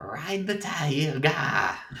ride the tiger.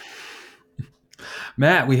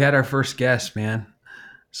 Matt, we had our first guest, man.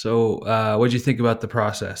 So, what'd you think about the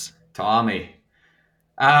process? Tommy.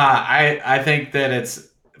 I think that it's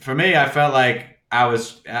for me. I felt like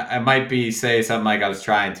I might be say something like I was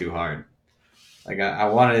trying too hard. Like I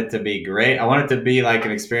wanted it to be great. I wanted it to be like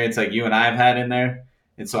an experience like you and I have had in there.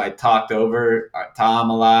 And so I talked over Tom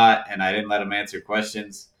a lot, and I didn't let him answer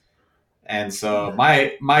questions. And so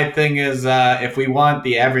my thing is, if we want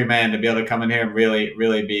the everyman to be able to come in here and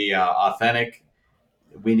really be authentic,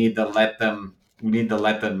 we need to let them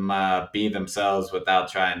be themselves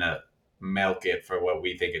without trying to milk it for what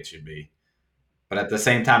we think it should be. But at the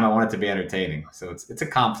same time, I want it to be entertaining. So it's a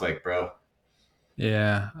conflict, bro.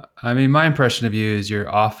 Yeah, I mean, my impression of you is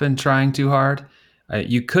you're often trying too hard.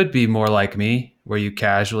 You could be more like me, where you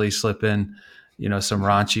casually slip in, some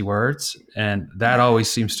raunchy words, and that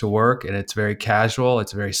always seems to work. And it's very casual,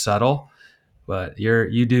 it's very subtle, but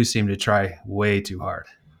you do seem to try way too hard.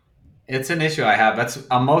 It's an issue I have. That's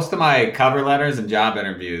on most of my cover letters and job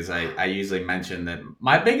interviews. I usually mention that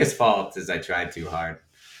my biggest fault is I tried too hard.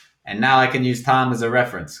 And now I can use Tom as a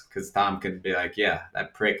reference because Tom can be like, yeah,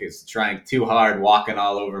 that prick is trying too hard, walking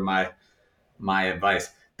all over my advice.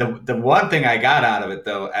 The one thing I got out of it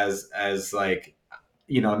though, as like,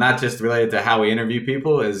 not just related to how we interview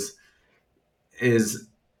people, is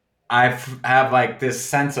have like this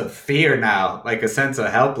sense of fear now, like a sense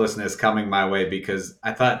of helplessness coming my way because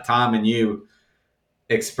I thought Tom and you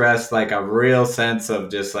expressed like a real sense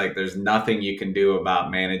of just like there's nothing you can do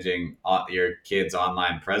about managing your kid's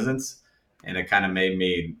online presence. And it kind of made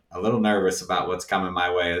me a little nervous about what's coming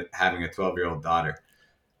my way having a 12-year-old daughter.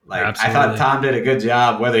 Like I thought Absolutely. Tom did a good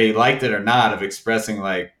job, whether he liked it or not, of expressing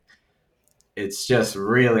like it's just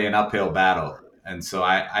really an uphill battle. And so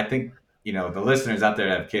I think, the listeners out there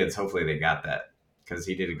that have kids, hopefully they got that because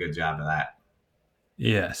he did a good job of that.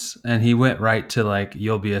 Yes, and he went right to like,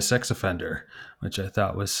 "You'll be a sex offender," which I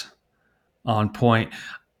thought was on point.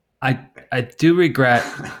 I do regret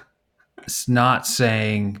not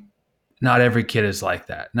saying not every kid is like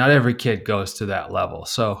that. Not every kid goes to that level.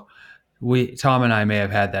 So we Tom and I may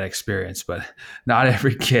have had that experience, but not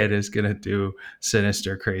every kid is going to do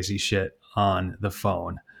sinister crazy shit on the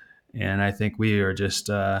phone. And I think we are just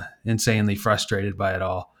insanely frustrated by it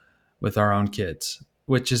all with our own kids,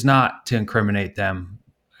 which is not to incriminate them.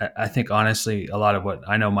 I think honestly, a lot of what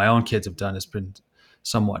I know my own kids have done has been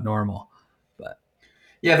somewhat normal. But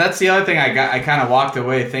Yeah, that's the other thing I got. I kind of walked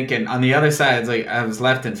away thinking on the other side, it's like I was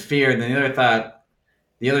left in fear. And then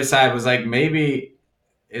the other side was like, maybe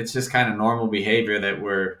it's just kind of normal behavior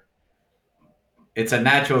that it's a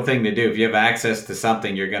natural thing to do. If you have access to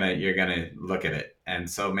something, you're gonna look at it. And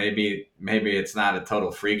so maybe it's not a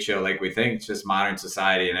total freak show like we think. It's just modern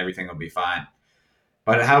society and everything will be fine.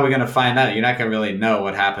 But how are we going to find out? You're not going to really know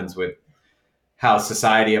what happens with how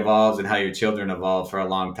society evolves and how your children evolve for a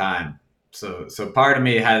long time. So part of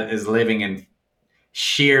me is living in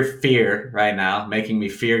sheer fear right now, making me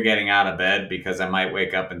fear getting out of bed because I might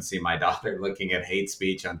wake up and see my daughter looking at hate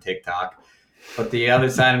speech on TikTok. But the other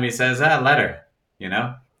side of me says, let her, you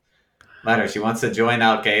know, let her. She wants to join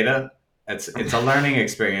Al Qaeda. It's a learning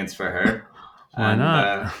experience for her, why and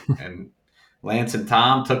not? and Lance and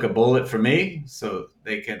Tom took a bullet for me, so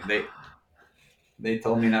they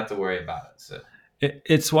told me not to worry about it. So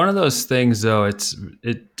It's one of those things, though. It's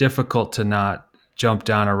difficult to not jump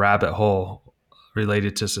down a rabbit hole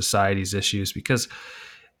related to society's issues because,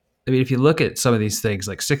 I mean, if you look at some of these things,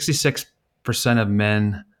 like 66% of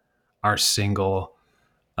men are single.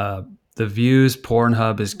 Uh, the views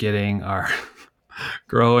Pornhub is getting are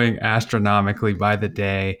growing astronomically by the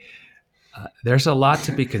day. There's a lot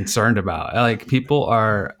to be concerned about. Like people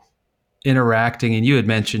are interacting, and you had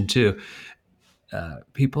mentioned too,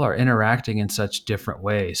 people are interacting in such different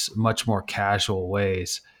ways, much more casual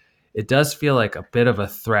ways. It does feel like a bit of a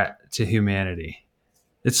threat to humanity.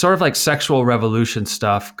 It's sort of like sexual revolution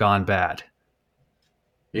stuff gone bad.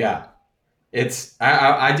 yeah,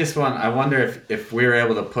 I just I wonder if we were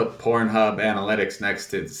able to put Pornhub analytics next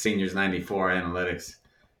to Seniors 94 analytics,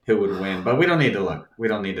 who would win? But we don't need to look. We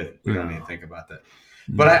don't need to No, think about that.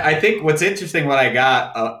 But no. I think what's interesting, what I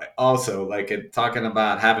got also, like talking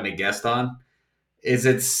about having a guest on, is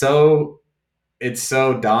it's so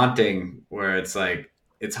daunting where it's like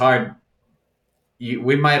it's hard.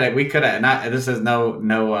 We could have not. This is no.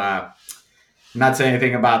 I'm not saying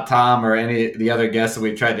anything about Tom or any of the other guests that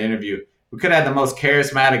we've tried to interview. We could have had the most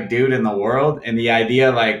charismatic dude in the world, and the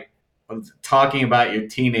idea like of talking about your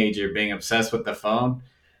teenager being obsessed with the phone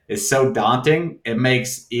is so daunting. It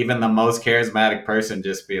makes even the most charismatic person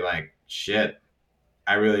just be like, "Shit,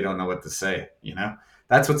 I really don't know what to say."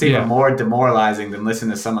 That's what's even Yeah. more demoralizing than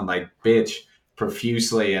listening to someone like bitch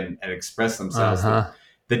profusely and express Uh themselves. huh.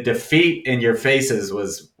 The defeat in your faces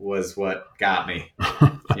was what got me,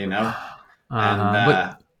 you know, Uh and huh.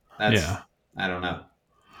 But that's yeah. I don't know,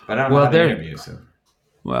 but I don't know Well, how to there. interview. So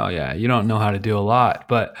Well, yeah. You don't know how to do a lot,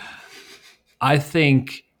 but I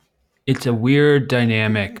think it's a weird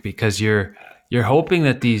dynamic because you're hoping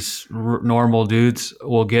that these normal dudes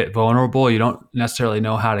will get vulnerable. You don't necessarily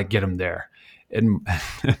know how to get them there, and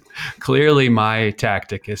clearly my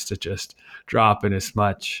tactic is to just drop in as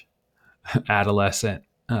much adolescent,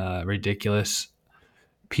 ridiculous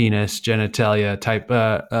penis genitalia type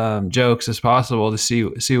jokes as possible to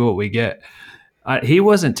see what we get. He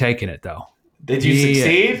wasn't taking it though. did you He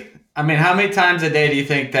succeed? I mean, how many times a day do you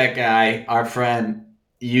think that guy, our friend,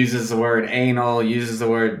 uses the word anal, uses the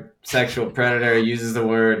word sexual predator, uses the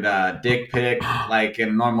word dick pic, like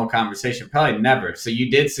in normal conversation? Probably never. So you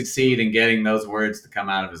did succeed in getting those words to come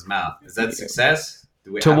out of his mouth. Is that success?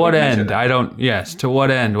 to How do we what measure end? I that? don't. Yes, to what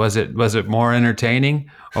end? Was it more entertaining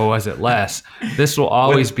or was it less? This will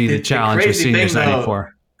always Well, be the the challenge with crazy Seniors thing though,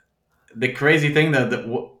 94.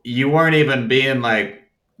 that you weren't even being like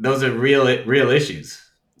those are real issues,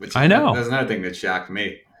 which I that's know. another thing that shocked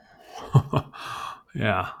me.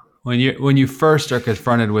 Yeah. When you first are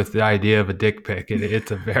confronted with the idea of a dick pic,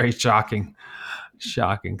 it's a very shocking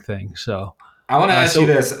thing. So I want to ask you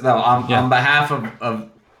so this though, yeah. on behalf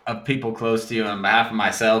of people close to you, on behalf of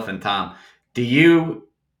myself and Tom. Do you?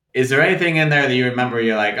 Is there anything in there that you remember?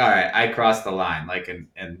 You're like, all right, I crossed the line. Like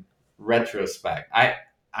in retrospect,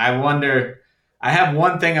 I wonder. I have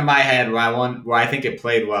one thing in my head where I think it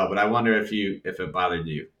played well, but I wonder if it bothered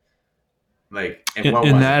you. Like, and what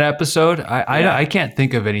In was that it? episode, I Yeah, can't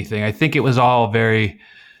think of anything. I think it was all very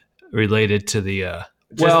related to the just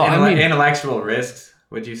well, I mean, intellectual risks.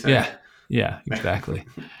 Would you say? yeah. Yeah, exactly.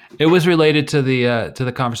 It was related to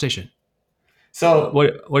the conversation. So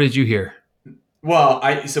What did you hear? well,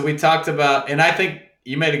 I so we talked about, and I think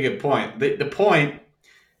you made a good point. The point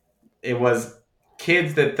it was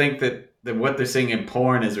kids that think that what they're seeing in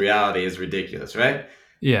porn is reality is ridiculous, right? But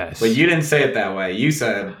Yes. you didn't say it that way. You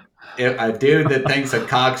said a dude that thinks a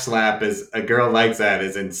cock slap is a girl likes that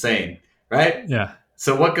is insane, right? Yeah.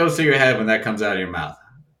 So what goes through your head when that comes out of your mouth?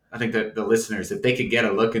 I think that the listeners, if they could get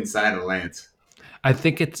a look inside of Lance, I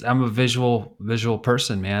think I'm a visual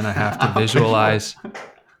person, man. I'm visual.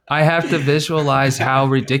 I have to visualize how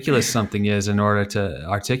ridiculous something is in order to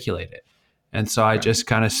articulate it. And so I Right. just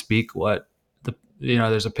kind of speak what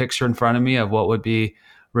there's a picture in front of me of what would be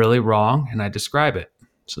really wrong and I describe it.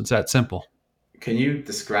 So it's that simple. Can you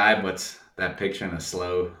describe what's that picture in a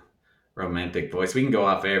slow romantic voice? We can go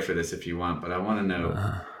off air for this if you want, but I want to know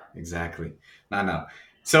Uh, exactly. No.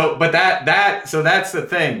 So, but so that's the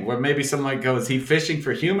thing where maybe someone might go, is he fishing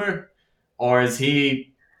for humor, or is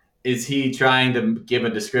he trying to give a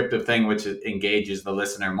descriptive thing which engages the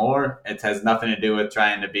listener more? It has nothing to do with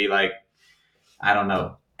trying to be like, I don't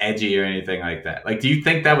know, edgy or anything like that. Like, do you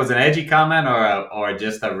think that was an edgy comment or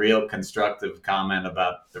just a real constructive comment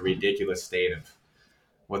about the ridiculous state of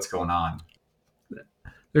what's going on?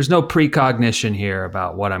 there's no precognition here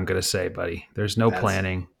about what I'm going to say, buddy. There's no That's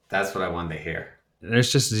planning. that's what I wanted to hear.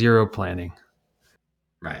 There's just zero planning.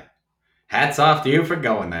 Right. Hats off to you for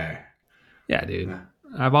going there. Yeah, dude.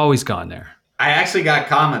 I've always gone there. I actually got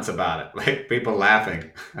comments about it, like people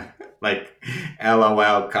laughing, like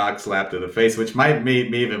 "LOL, cock slap to the face," which might make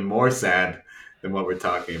me even more sad than what we're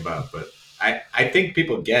talking about. But I think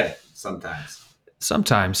people get it sometimes.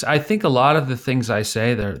 Sometimes I think a lot of the things I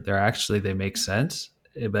say they're actually they make sense,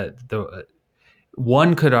 but the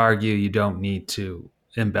one could argue you don't need to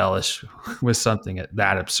embellish with something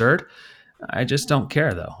that absurd. I just don't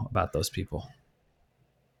care though about those people.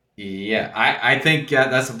 Yeah, I think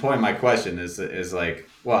that's the point. Of my question is like,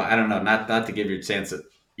 well, I don't know, not to give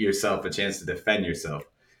yourself a chance to defend yourself,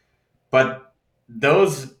 but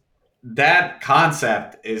those that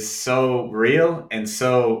concept is so real and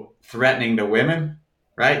so threatening to women,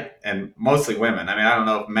 right? And mostly women. I mean, I don't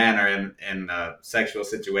know if men are in a sexual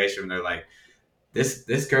situation where they're like,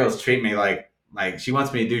 this girl's treating me like she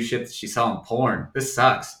wants me to do shit that she saw in porn. This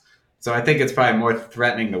sucks. So I think it's probably more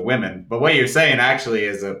threatening to women. But what you're saying actually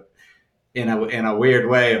is in a weird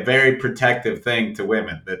way a very protective thing to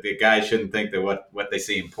women, that the guys shouldn't think that what they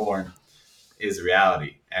see in porn is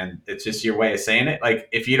reality, and it's just your way of saying it. Like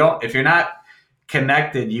if you're not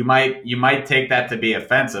connected, you might take that to be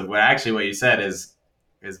offensive, when actually what you said is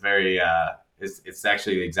very it's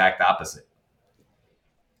actually the exact opposite.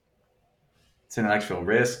 It's intellectual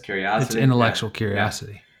risk, It's curiosity. Yeah, intellectual yeah,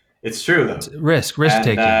 curiosity. it's true It's though. risk And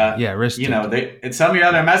taking. Yeah, risk you know, taking. in some of your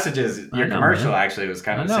other messages, I your know, commercial man. actually was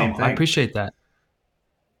kind I of the same know. I thing. appreciate that.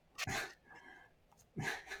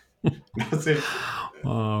 No, seriously.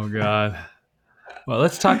 Oh God. Well,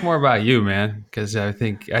 let's talk more about you, man, because I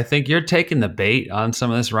think you're taking the bait on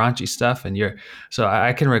some of this raunchy stuff, and you're so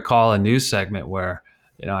I can recall a news segment where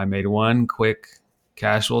I made one quick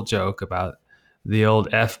casual joke about the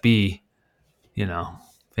old FB, you know,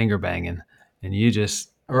 finger banging, and you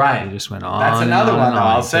Right. just went That's on and another on and one though. on.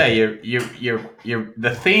 I'll You took say it you're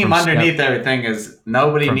the theme from underneath step everything is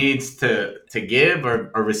nobody from needs to give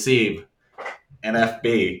or receive an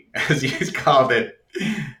FB, as you called it.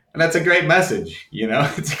 And that's a great message,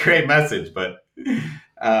 it's a great message. But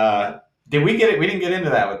did we get it? We didn't get into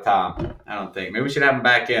that with Tom, I don't think. Maybe we should have him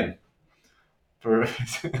back in for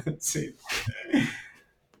let's see.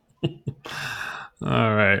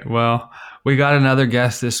 All right. Well, we got another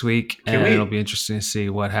guest this week, Can and it'll be we interesting to see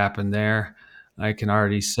what happened there. I can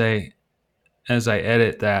already say, as I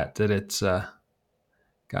edit that it's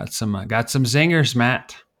got some zingers,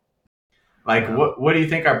 Matt. like Um, what do you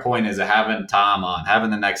think our point is of having Tom on,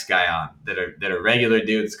 having the next guy on that are regular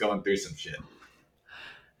dudes going through some shit?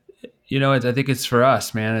 I think it's for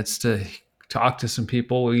us, man. It's to talk to some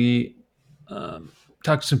people. We um,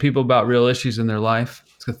 talk to some people about real issues in their life.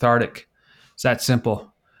 It's cathartic. It's that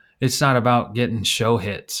simple. It's not about getting show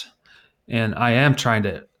hits. And I am trying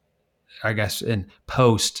to, I guess, in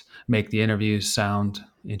post, make the interviews sound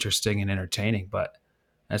interesting and entertaining, but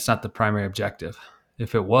that's not the primary objective.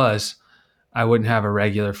 If it was, I wouldn't have a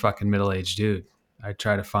regular fucking middle aged dude. I'd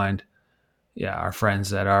try to find, yeah, our friends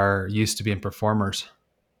that are used to being performers.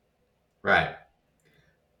 Right.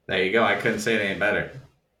 There you go. I couldn't say it any better.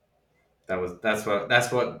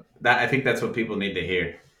 I think that's what people need to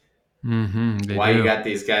hear. They Why you do. got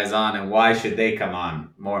these guys on and why should they come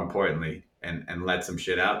on, more importantly, and let some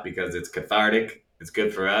shit out, because it's cathartic. It's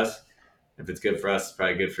good for us. If it's good for us, it's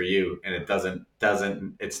probably good for you. And it doesn't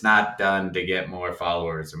it's not done to get more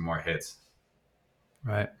followers or more hits.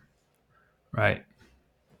 Right. Right.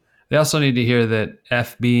 They also need to hear that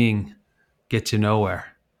F being gets you nowhere.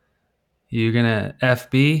 You're gonna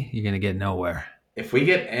FB, you're gonna get nowhere. If we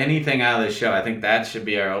get anything out of this show, I think that should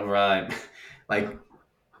be our overall. Like,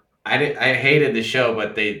 I hated the show,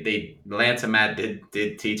 but they Lance and Matt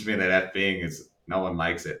did teach me that being is no one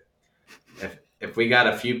likes it. If we got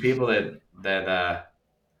a few people that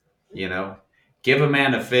you know give a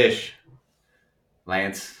man a fish,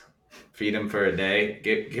 Lance, feed him for a day.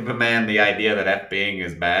 Give a man the idea that being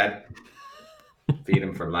is bad. Feed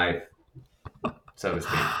him for life, so to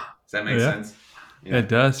speak. Does that make Yeah, sense? it Yeah.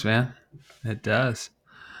 does, man. It does.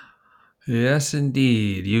 Yes,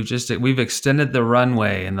 indeed. We've extended the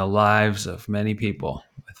runway in the lives of many people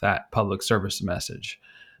with that public service message.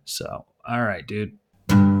 So, all right, dude.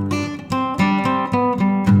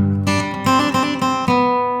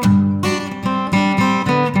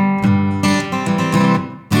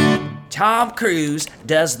 Tom Cruise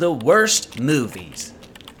does the worst movies.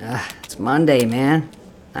 It's Monday, man.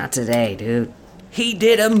 Not today, dude. He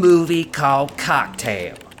did a movie called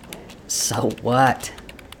Cocktail. So what?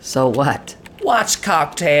 So what? Watch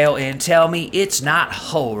Cocktail and tell me it's not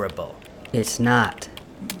horrible. It's not.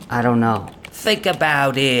 I don't know. Think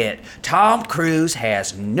about it. Tom Cruise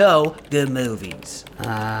has no good movies.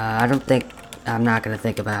 I'm not gonna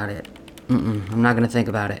think about it. I'm not gonna think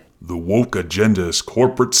about it. The woke agenda's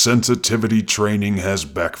corporate sensitivity training has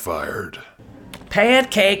backfired.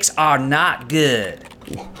 Pancakes are not good.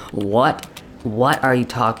 What? What are you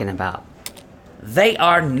talking about? They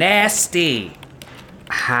are nasty.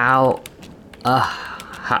 How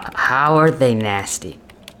are they nasty?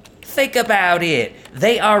 Think about it.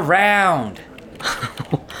 They are round.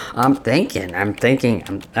 I'm thinking. Okay.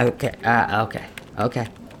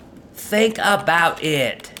 Think about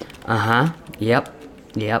it.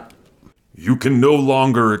 Yep. You can no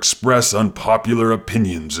longer express unpopular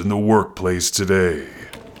opinions in the workplace today.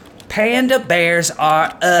 Panda bears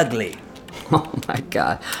are ugly. Oh my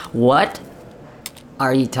god. What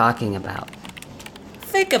are you talking about?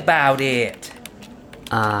 Think about it.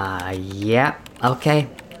 Yeah. Okay.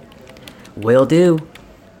 Will do.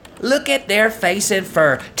 Look at their face and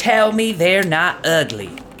fur. Tell me they're not ugly.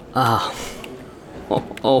 Oh.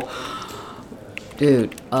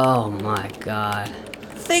 Dude. Oh my god.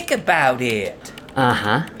 Think about it.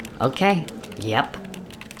 Okay. Yep.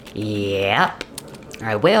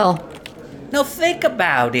 I will. No, think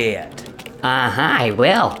about it. I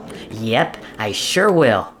will. Yep, I sure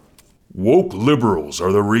will. Woke liberals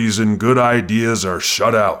are the reason good ideas are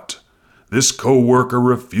shut out. This coworker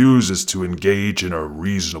refuses to engage in a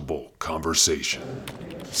reasonable conversation.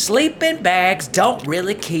 Sleeping bags don't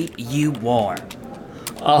really keep you warm.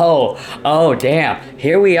 Oh, damn.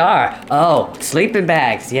 Here we are. Oh, sleeping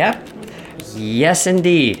bags. Yep. Yes,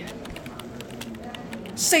 indeed.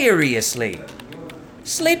 Seriously.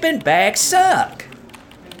 Sleeping bags suck.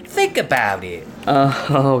 Think about it.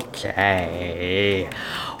 Okay.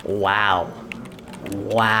 Wow.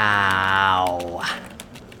 Wow.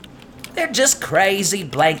 They're just crazy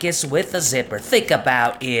blankets with a zipper. Think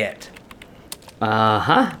about it.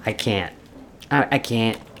 I can't. I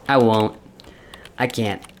can't. I won't. I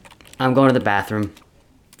can't. I'm going to the bathroom.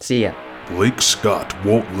 See ya. Blake Scott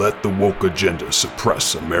won't let the woke agenda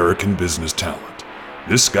suppress American business talent.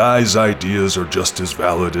 This guy's ideas are just as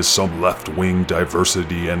valid as some left-wing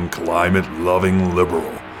diversity and climate-loving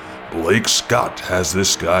liberal. Blake Scott has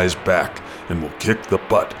this guy's back and will kick the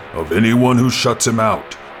butt of anyone who shuts him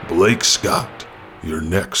out. Blake Scott, your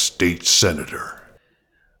next state senator.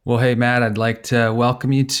 Well, hey, Matt, I'd like to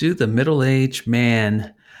welcome you to the Middle-Aged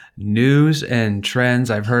Man News and Trends.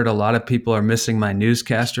 I've heard a lot of people are missing my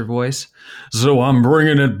newscaster voice, so I'm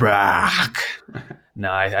bringing it back.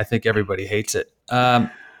 No, I think everybody hates it.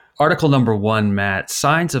 Article number 1, Matt,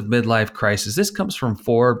 Signs of Midlife Crisis. This comes from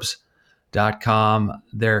Forbes.com,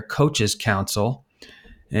 their Coaches Council.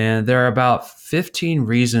 And there are about 15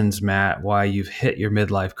 reasons, Matt, why you've hit your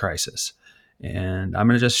midlife crisis. And I'm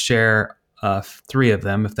going to just share 3 of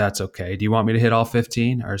them, if that's okay. Do you want me to hit all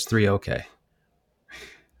 15, or is 3 okay?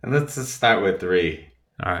 Let's just start with 3.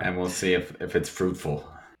 All right. And we'll see if it's fruitful.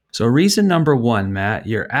 So reason number 1, Matt,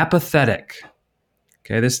 you're apathetic.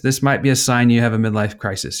 Okay, this might be a sign you have a midlife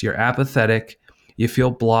crisis. You're apathetic. You feel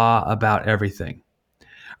blah about everything.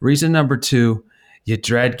 Reason number 2, you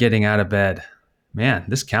dread getting out of bed. Man,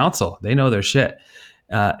 this council, they know their shit.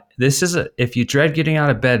 If you dread getting out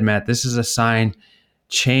of bed, Matt, this is a sign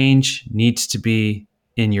change needs to be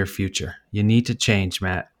in your future. You need to change,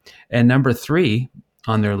 Matt. And number 3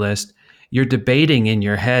 on their list, you're debating in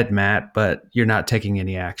your head, Matt, but you're not taking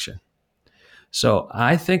any action. So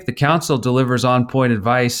I think the council delivers on-point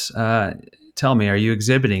advice. Tell me, are you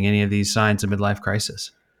exhibiting any of these signs of midlife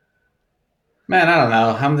crisis? Man, I don't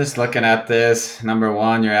know. I'm just looking at this. Number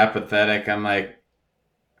 1, you're apathetic. I'm like,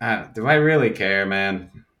 do I really care,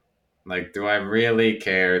 man? Like, do I really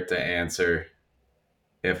care to answer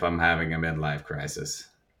if I'm having a midlife crisis?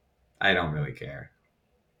 I don't really care.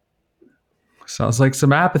 Sounds like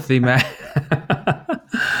some apathy, Matt.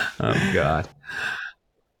 Oh, God.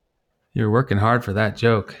 You're working hard for that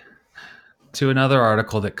joke. To another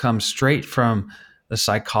article that comes straight from the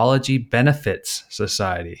Psychology Benefits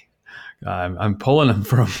Society. I'm pulling them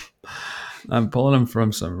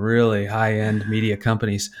from some really high-end media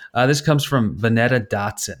companies. This comes from Vanetta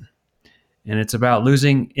Dotson, and it's about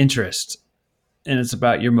losing interest, and it's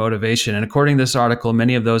about your motivation. And according to this article,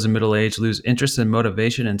 many of those in middle age lose interest and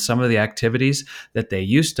motivation in some of the activities that they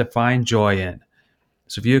used to find joy in.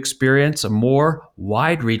 So if you experience a more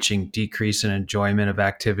wide-reaching decrease in enjoyment of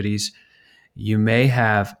activities, you may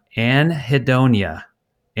have anhedonia.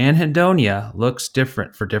 Anhedonia looks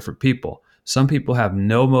different for different people. Some people have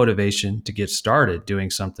no motivation to get started doing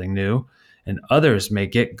something new, and others may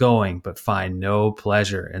get going but find no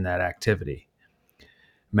pleasure in that activity.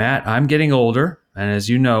 Matt, I'm getting older, and as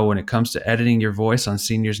you know, when it comes to editing your voice on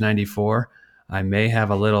Seniors 94, I may have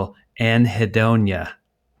a little anhedonia.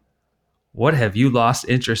 What have you lost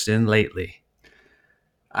interest in lately?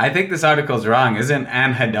 I think this article's wrong. Isn't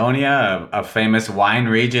Anhedonia a famous wine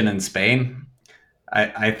region in Spain?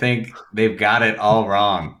 I think they've got it all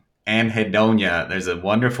wrong. Anhedonia, there's a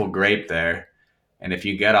wonderful grape there. And if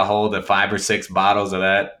you get a hold of 5 or 6 bottles of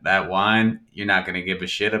that wine, you're not going to give a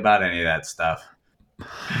shit about any of that stuff.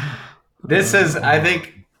 This is, I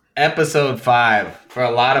think, episode 5 for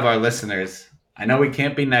a lot of our listeners. I know we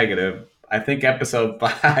can't be negative. I think episode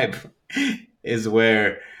 5 is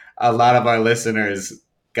where a lot of our listeners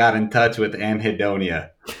got in touch with anhedonia.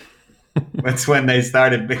 That's when they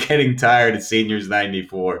started getting tired of Seniors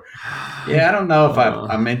 94. Yeah, I don't know if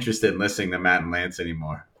I'm interested in listening to Matt and Lance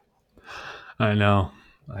anymore. I know.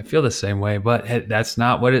 I feel the same way, but that's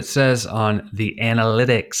not what it says on the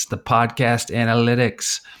analytics, the podcast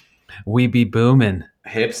analytics. We be booming.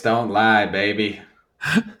 Hips don't lie, baby.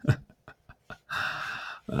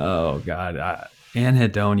 Oh, God.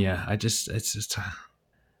 Anhedonia.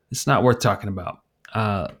 It's not worth talking about.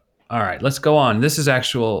 All right, let's go on. This is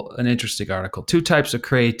an interesting article. 2 types of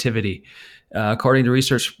creativity. According to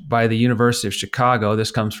research by the University of Chicago, this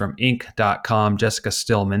comes from Inc.com, Jessica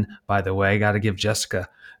Stillman, by the way. Got to give Jessica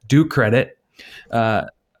due credit.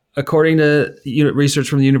 According to research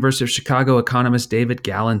from the University of Chicago economist David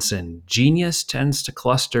Gallinson, genius tends to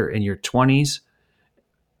cluster in your 20s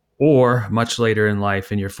or much later in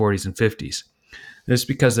life in your 40s and 50s. This is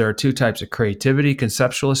because there are 2 types of creativity,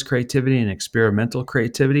 conceptualist creativity and experimental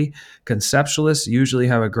creativity. Conceptualists usually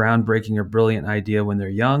have a groundbreaking or brilliant idea when they're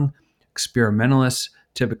young. Experimentalists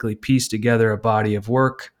typically piece together a body of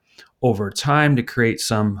work over time to create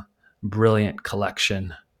some brilliant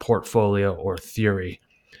collection, portfolio, or theory.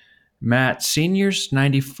 Matt, Seniors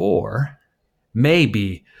 94 may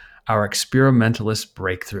be our experimentalist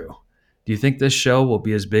breakthrough. Do you think this show will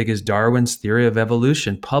be as big as Darwin's theory of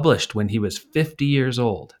evolution, published when he was 50 years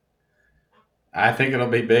old? I think it'll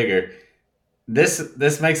be bigger.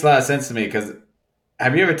 This makes a lot of sense to me because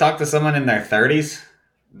have you ever talked to someone in their 30s?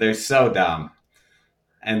 They're so dumb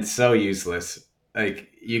and so useless. Like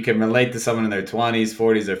you can relate to someone in their 20s,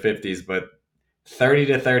 40s, or 50s, but 30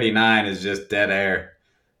 to 39 is just dead air.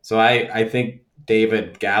 So I think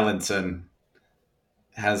David Gallinson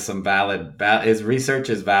has some his research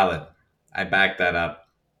is valid. I back that up.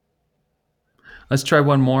 Let's try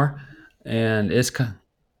one more. And it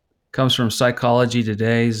comes from Psychology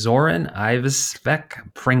Today. Zoran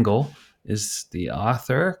Ivesvek Pringle is the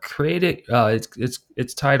author. Created.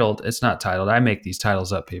 It's titled. It's not titled. I make these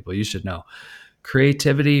titles up, people. You should know.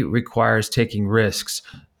 Creativity requires taking risks.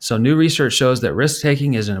 So new research shows that risk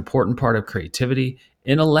taking is an important part of creativity.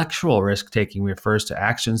 Intellectual risk taking refers to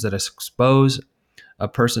actions that expose a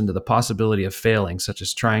person to the possibility of failing, such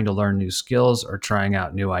as trying to learn new skills or trying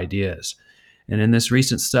out new ideas. And in this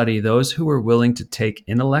recent study, those who were willing to take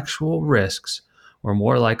intellectual risks were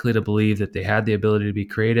more likely to believe that they had the ability to be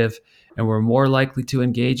creative and were more likely to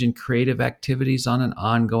engage in creative activities on an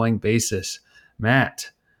ongoing basis. Matt,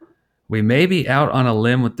 we may be out on a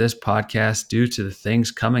limb with this podcast due to the things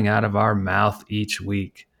coming out of our mouth each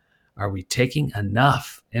week. Are we taking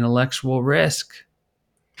enough intellectual risk?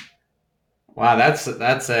 Wow, that's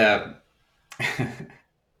a.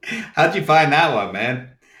 How'd you find that one, man?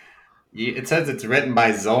 It says it's written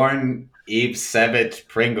by Zorn Ivsevich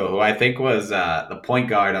Pringle, who I think was the point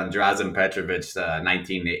guard on Drazen Petrovic's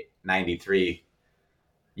 1993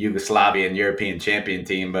 Yugoslavian European champion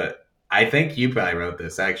team. But I think you probably wrote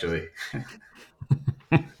this, actually.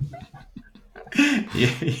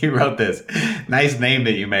 You wrote this. Nice name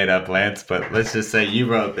that you made up, Lance, but let's just say you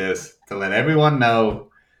wrote this to let everyone know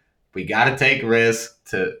we got to take risks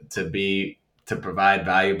to provide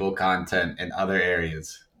valuable content in other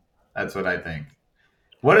areas. That's what I think.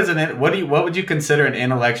 What would you consider an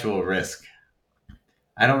intellectual risk?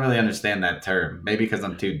 I don't really understand that term. Maybe because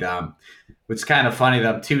I'm too dumb. Which is kind of funny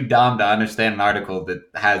that I'm too dumb to understand an article that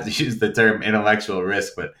has used the term intellectual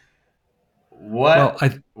risk. But Well,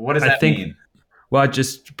 what does I that think mean? Well, I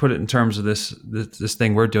just put it in terms of this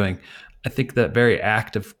thing we're doing. I think that very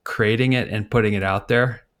act of creating it and putting it out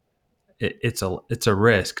there, it's a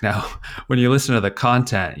risk. Now, when you listen to the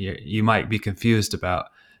content, you might be confused about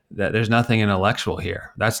that. There's nothing intellectual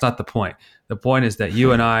here. That's not the point. The point is that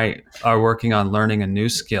you and I are working on learning a new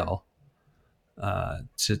skill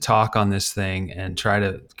to talk on this thing and try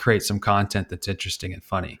to create some content that's interesting and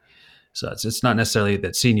funny. So it's not necessarily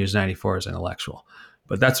that Seniors 94 is intellectual,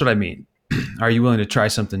 but that's what I mean. Are you willing to try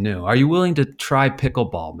something new? Are you willing to try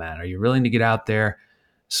pickleball, man? Are you willing to get out there,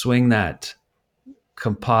 swing that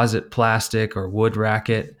composite plastic or wood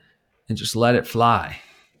racket and just let it fly?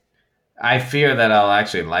 I fear that I'll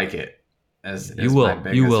actually like it. You Is my will. You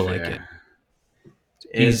biggest will like it. fear.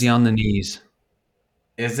 Easy Is on the knees.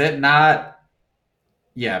 is it not?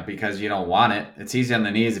 Yeah, because you don't want it. It's easy on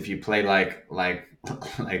the knees if you play like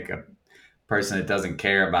a person that doesn't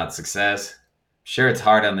care about success. Sure, it's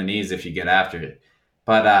hard on the knees if you get after it.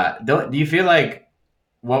 But do you feel like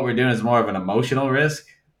what we're doing is more of an emotional risk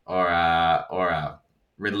or a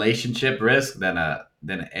relationship risk than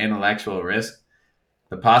an intellectual risk?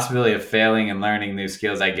 The possibility of failing and learning new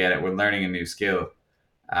skills, I get it. We're learning a new skill.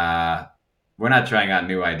 Uh, we're not trying out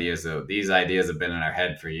new ideas though. These ideas have been in our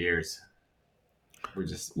head for years. We're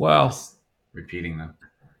Well, just repeating them.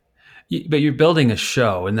 but you're building a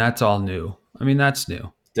show, and that's all new. I mean, that's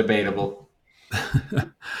new. Debatable.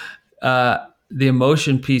 The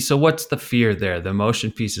emotion piece. So, what's the fear there? The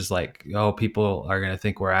emotion piece is like, oh, people are going to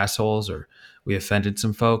think we're assholes or we offended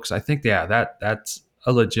some folks. I think, yeah, that's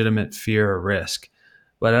a legitimate fear or risk,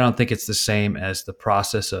 but I don't think it's the same as the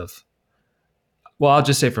process of. Well, I'll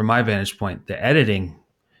just say from my vantage point, the editing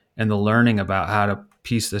and the learning about how to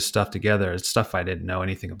piece this stuff together is stuff I didn't know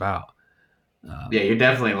anything about. Yeah, you're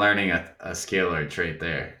definitely learning a skill or a trait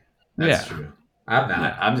there. That's Yeah, true. I'm not.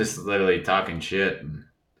 yeah. I'm just literally talking shit and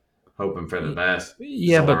hoping for the best.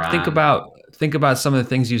 Yeah, but Zoran. think about some of the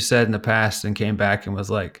things you said in the past and came back and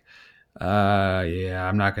was like, yeah,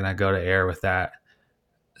 I'm not gonna go to air with that.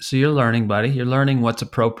 So you're learning, buddy. You're learning what's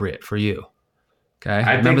appropriate for you. Okay. I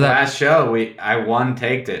think Remember that? last show I one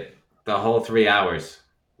taked it the whole 3 hours.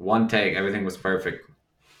 One take, everything was perfect.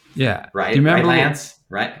 Yeah. Do you Right, right, remember? Lance.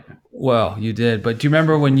 Right. Well, you did, but do you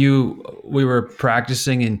remember when we were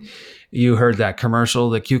practicing and you heard that commercial,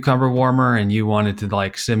 the cucumber warmer, and you wanted to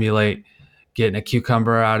like simulate getting a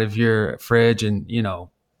cucumber out of your fridge and,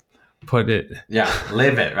 put it. Yeah,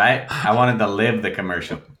 live it, right? I wanted to live the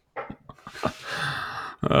commercial.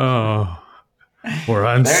 Oh, we're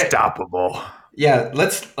There, unstoppable. yeah.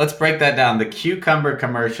 Let's break that down. The cucumber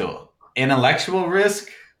commercial, intellectual risk.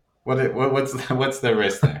 What's the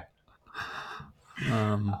risk there?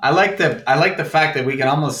 I like the fact that we can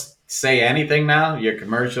almost say anything now. Your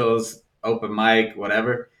commercials, open mic,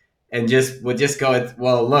 whatever, and we'll just go.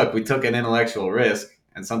 Well, look, we took an intellectual risk,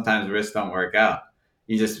 and sometimes risks don't work out.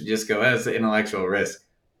 You just go, it's an intellectual risk.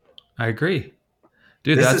 I agree.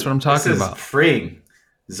 Dude, This that's is what I'm this talking is about. freeing.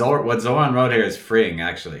 What Zoran wrote here is freeing,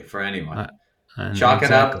 actually, for anyone. Chalk it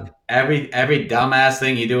Exactly. up. Every dumbass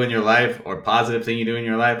thing you do in your life or positive thing you do in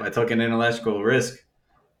your life, I took an intellectual risk,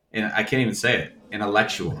 and I can't even say it.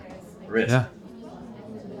 Intellectual risk. Yeah.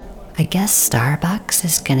 I guess Starbucks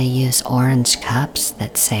is gonna use orange cups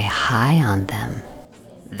that say hi on them.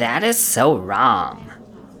 That is so wrong.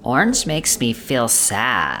 Orange makes me feel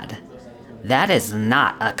sad. That is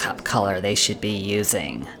not a cup color they should be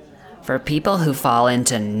using. For people who fall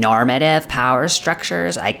into normative power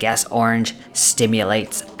structures, I guess orange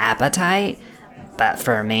stimulates appetite. But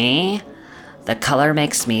for me, the color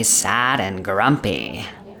makes me sad and grumpy.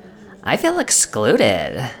 I feel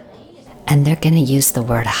excluded. And they're gonna use the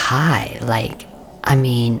word hi,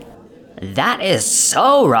 That is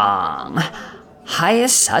so wrong. Hi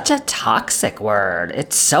is such a toxic word.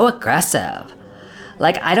 It's so aggressive.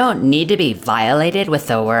 Like, I don't need to be violated with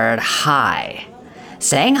the word hi.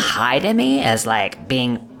 Saying hi to me is like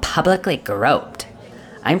being publicly groped.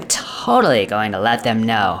 I'm totally going to let them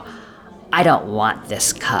know I don't want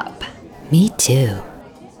this cup. me too.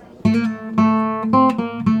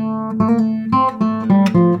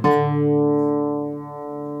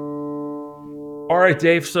 All right,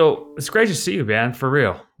 Dave. So it's great to see you, man. For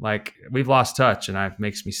real. Like, we've lost touch, and it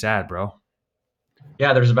makes me sad, bro.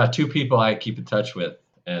 Yeah, there's about two people I keep in touch with,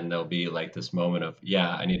 and there'll be like this moment of,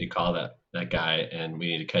 yeah, I need to call that guy, and we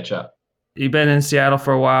need to catch up. You've been in Seattle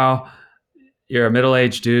for a while. You're a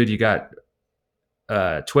middle-aged dude. You got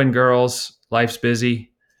twin girls. Life's busy. You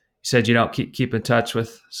said you don't keep in touch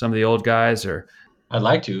with some of the old guys, or I'd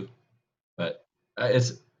like to, but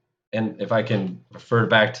and if I can refer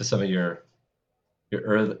back to some of your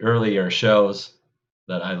earlier shows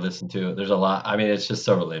that I listened to, there's a lot. I mean, it's just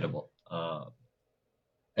so relatable.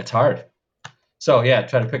 It's hard. So yeah,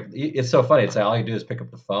 try to pick. It's so funny. It's like all you do is pick up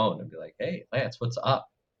the phone and be like, "Hey, Lance, what's up?"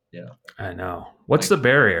 I know. What's Like, the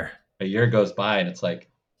barrier? a year goes by and it's like,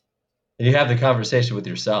 and you have the conversation with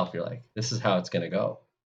yourself. You're like, "This is how it's going to go."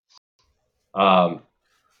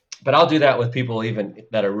 But I'll do that with people even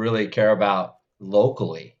that I really care about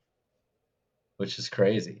locally, which is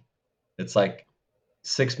crazy. It's like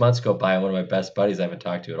 6 months go by and one of my best buddies I haven't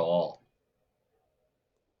talked to at all.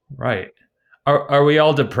 Right. Are we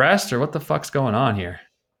all depressed, or what the fuck's going on here?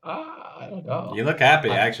 I don't know. You look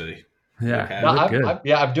happy, I- actually. Yeah, Okay. you No, look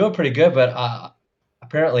good. I'm doing pretty good, but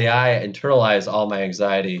apparently I internalize all my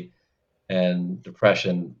anxiety and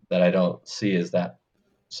depression that I don't see as that.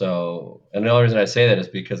 So, and the only reason I say that is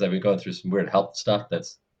because I've been going through some weird health stuff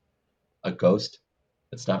that's a ghost.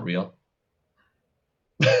 It's not real.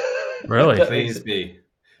 Really? That makes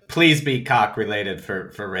Please be cock related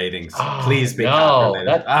for ratings. Oh Please be cock no, related.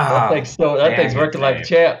 that thing's Damn it, working like a Dave.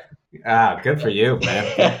 champ. Good for you,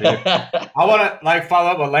 man. Good for you. I want to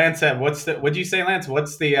follow up what Lance said. What'd you say, Lance?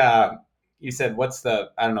 What's the you said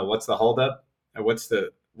I don't know, what's the holdup, or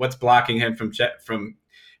what's blocking him from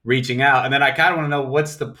reaching out? And then I kind of want to know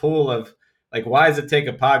what's the pool of, like, why does it take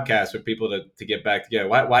a podcast for people to get back together?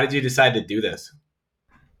 Why did you decide to do this?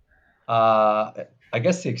 I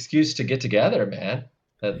guess the excuse to get together, man.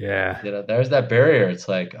 Yeah. There's that barrier. It's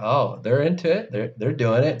like, oh, they're into it. They're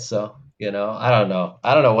doing it. So, I don't know.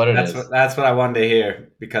 I don't know what it is. That's what I wanted to hear,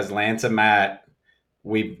 because Lance and Matt,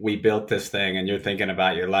 we built this thing, and you're thinking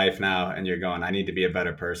about your life now, and you're going, I need to be a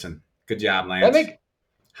better person. Good job, Lance.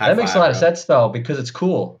 That makes a lot of bro. sense though, because it's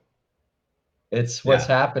cool. It's what's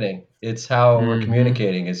Yeah. happening. It's how we're Mhm.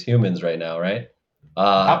 communicating as humans right now, right?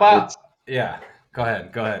 How about It's yeah? Go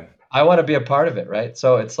ahead. I want to be a part of it, right?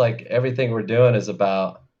 So it's like everything we're doing is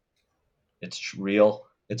about real.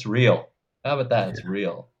 It's real. How about that? It's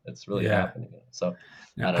real. It's really Yeah. happening. So I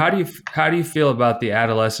Now, don't how do you feel about the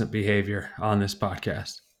adolescent behavior on this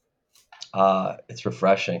podcast? it's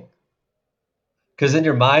refreshing. Because in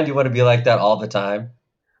your mind, you want to be like that all the time,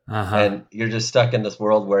 Uh-huh. and you're just stuck in this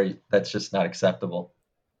world where that's just not acceptable.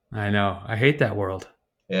 I know. I hate that world.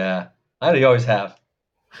 Yeah, I know you always have.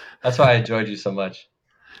 That's why I enjoyed you so much.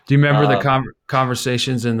 Do you remember the Um,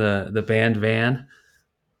 conversations in the band van?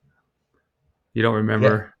 You don't Yeah,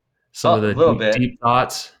 remember some of oh, a the little deep, bit, deep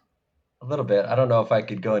thoughts? a little bit. I don't know if I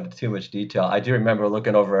could go into too much detail. I do remember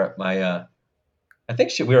looking over at my. I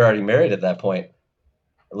think we were already married at that point.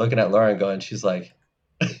 Looking at Laura and going, she's like,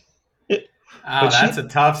 Oh, but that's she. a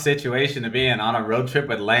tough situation to be in on a road trip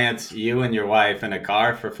with Lance, you and your wife in a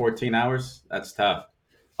car for 14 hours. That's tough.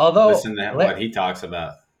 Although Listen to what he talks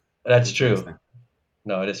about. that's true. Interesting.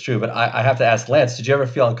 No, it is true. But I have to ask Lance, did you ever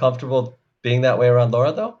feel uncomfortable being that way around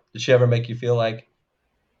Laura, though? Did she ever make you feel like,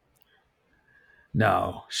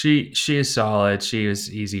 No, she is solid. She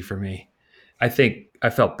was easy for me. I think I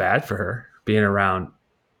felt bad for her being around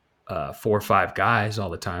 4 or 5 guys all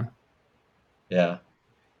the time. yeah,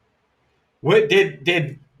 What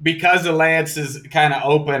did because the Lance is kind of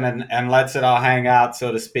open and lets it all hang out,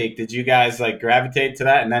 so to speak? Did you guys like gravitate to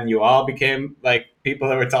that, and then you all became like people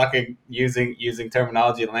that were talking using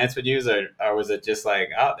terminology that Lance would use, or was it just like,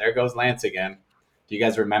 oh, there goes Lance again? Do you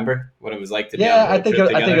guys remember what it was like to be on a yeah? road trip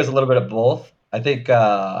I think it was together? a little bit of both. I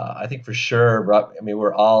think for sure. I mean,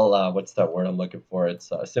 we're all what's that word I'm looking for? It's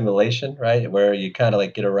assimilation, right? Where you kind of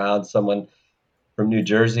like get around someone from New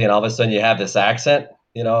Jersey, and all of a sudden you have this accent.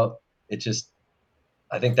 It just.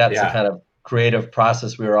 I think that's the Yeah. kind of creative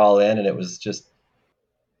process we were all in, and it was just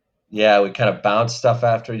yeah, we kind of bounce stuff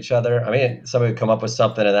after each other. I mean, somebody would come up with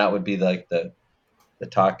something, and that would be like the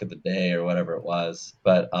talk of the day or whatever it was.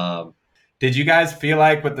 But Did you guys feel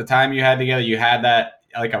like with the time you had together, you had that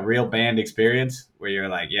like a real band experience where you're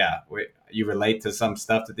like, yeah, you relate to some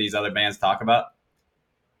stuff that these other bands talk about?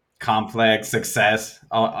 Complex success,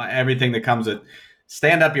 everything that comes with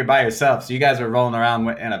stand up. You're by yourself, so you guys were rolling around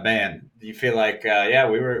in a band. Do you feel like, yeah,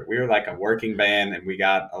 we were like a working band and we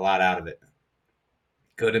got a lot out of it,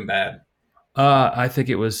 good and bad? I think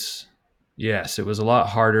it was, yes, it was a lot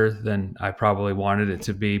harder than I probably wanted it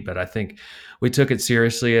to be, but I think we took it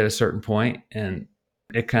seriously at a certain point, and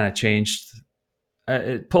it kind of changed.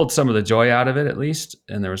 It pulled some of the joy out of it, at least,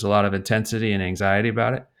 and there was a lot of intensity and anxiety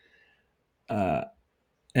about it. Uh,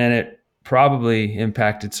 and it probably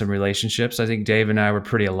impacted some relationships. I think Dave and I were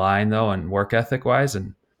pretty aligned, though, on work ethic wise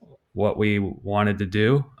and what we wanted to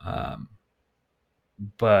do.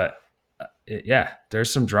 But yeah,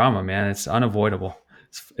 there's some drama, man. It's unavoidable.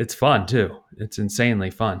 It's fun too. It's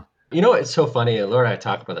insanely fun. it's so funny. Laura and I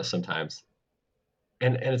talk about this sometimes,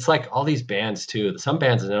 and it's like all these bands too. Some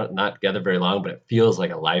bands are not together very long, but it feels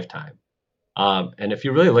like a lifetime. And if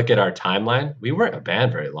you really look at our timeline, we weren't a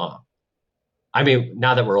band very long. I mean,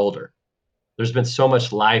 now that we're older, there's been so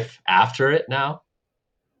much life after it now.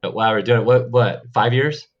 But while we're doing it, what 5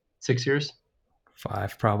 years, 6 years,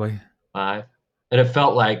 5 probably. 5, and it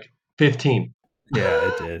felt like 15. Yeah,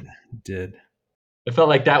 it did. It did. It felt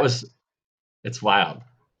like that was it's wild.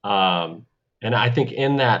 And I think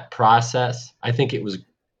in that process, I think it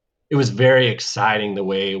was very exciting the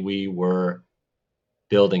way we were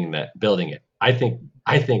building it. I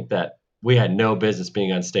think that we had no business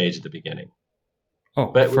being on stage at the beginning. Oh,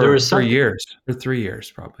 But there for was 3 something years. For 3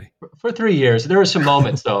 years probably. for 3 years. There were some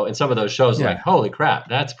moments though in some of those shows like, Yeah. holy crap,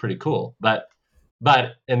 that's pretty cool. But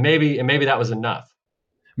maybe that was enough.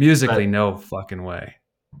 Musically, But no fucking way.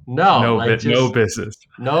 no, No like bit, no just business.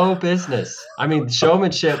 no business. I mean,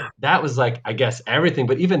 showmanship, that was like, I guess, everything,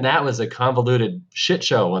 but even that was a convoluted shit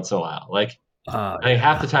show once in a while. Like, Oh I mean,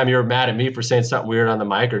 half the yeah. time you were mad at me for saying something weird on the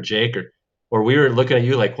mic or Jake or we were looking at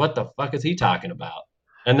you like, what the fuck is he talking about?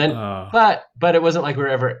 And then, Uh, but it wasn't like we were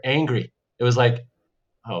ever angry. It was like,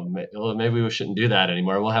 oh, well, maybe we shouldn't do that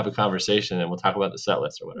anymore. We'll have a conversation and we'll talk about the set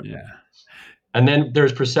list or whatever. yeah. And then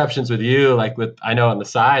there's perceptions with you, like with I know on the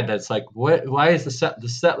side that's like, what? Why is the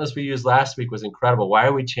set list we used last week was incredible? Why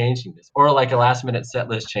are we changing this? Or like a last minute set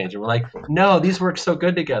list change, and we're like, no, these work so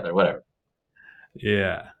good together. Whatever.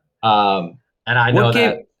 Yeah. And I know What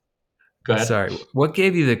that. gave Go ahead. Sorry, what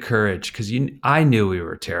gave you the courage? Because I knew we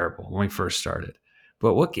were terrible when we first started,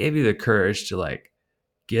 but what gave you the courage to like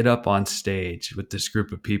get up on stage with this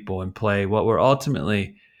group of people and play what were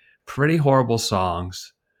ultimately pretty horrible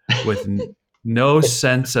songs with no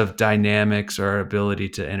sense of dynamics or ability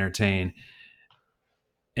to entertain?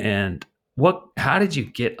 And how did you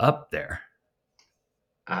get up there?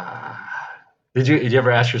 Uh, did you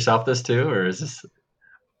ever ask yourself this too, or is this?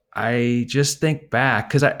 I just think back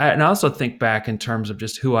because and I also think back in terms of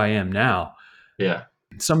just who I am now. Yeah.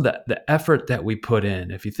 Some of the effort that we put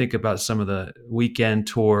in, if you think about some of the weekend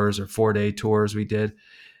tours or 4-day tours we did,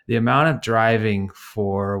 the amount of driving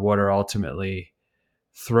for what are ultimately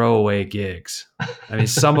throwaway gigs. I mean,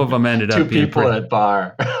 some of them ended Two up being people at a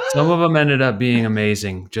bar. some of them ended up being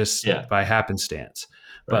amazing Yeah. just by happenstance.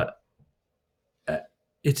 Right. But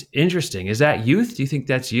it's interesting. Is that youth? Do you think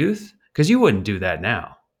that's youth? Because you wouldn't do that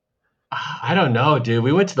now. I don't know, dude.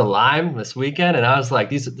 We went to the Lime this weekend, and I was like,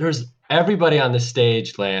 there's everybody on the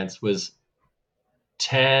stage, Lance, was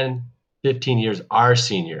 10, 15 years our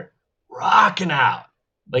senior, rocking out.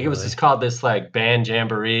 Like it was Really? just called this like band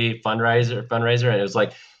jamboree fundraiser, and it was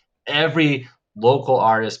like every local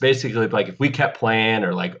artist, basically like if we kept playing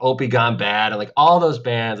or like Opie Gone Bad and like all those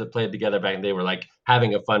bands that played together back and they were like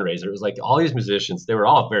having a fundraiser. It was like all these musicians, they were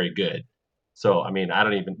all very good. So I mean, I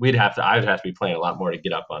would have to be playing a lot more to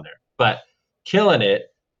get up on there. But killing it.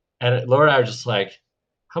 And Laura and I were just like,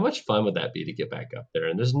 how much fun would that be to get back up there?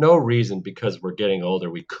 And there's no reason because we're getting older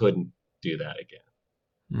we couldn't do that again.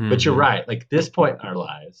 But you're Mm-hmm. right. Like this point in our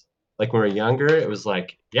lives, like when we were younger, it was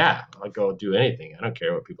like, yeah, I'll go do anything. I don't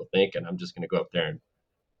care what people think, and I'm just going to go up there and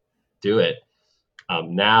do it.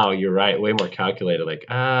 Now you're right, way more calculated. Like,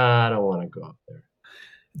 I don't want to go up there.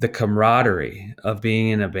 The camaraderie of being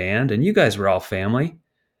in a band, and you guys were all family,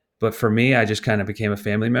 but for me, I just kind of became a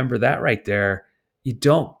family member. That right there, you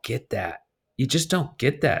don't get that. You just don't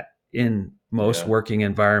get that in most Yeah, working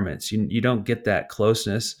environments. You don't get that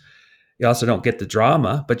closeness. You also don't get the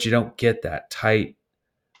drama, but you don't get that tight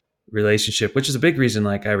relationship, which is a big reason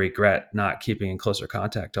like I regret not keeping in closer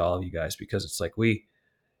contact to all of you guys, because it's like we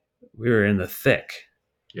were in the thick.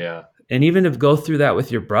 yeah, And even to go through that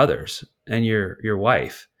with your brothers and your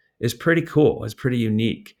wife is pretty cool. It's pretty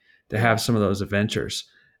unique to yeah, have some of those adventures.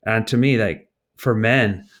 And to me, like for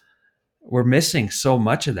men, we're missing so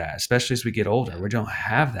much of that, especially as we get older. We don't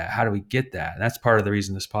have that. How do we get that? And that's part of the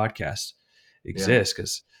reason this podcast yeah, exists,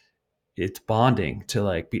 because it's bonding to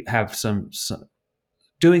like have some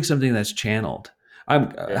doing something that's channeled.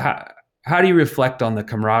 yeah. How do you reflect on the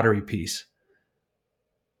camaraderie piece?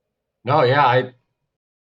 No, I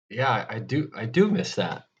do miss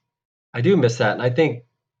that. I do miss that, and I think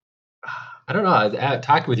I don't know.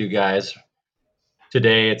 Talking with you guys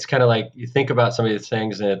today, it's kind of like you think about some of these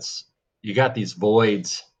things, and it's you got these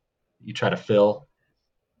voids you try to fill,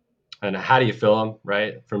 and how do you fill them?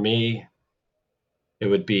 Right? For me, it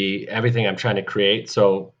would be everything I'm trying to create.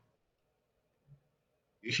 So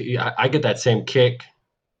I get that same kick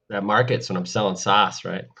that markets when I'm selling sauce,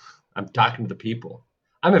 right? I'm talking to the people.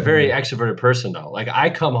 I'm a very Mm, extroverted person though. Like I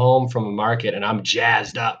come home from a market and I'm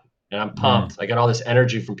jazzed up and I'm mm, pumped. I got all this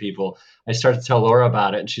energy from people. I start to tell Laura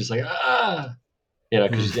about it and she's like,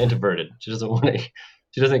 because she's mm. introverted. She doesn't want to,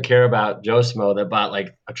 she doesn't care about Joe Smo that bought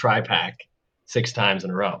like a tri-pack 6 times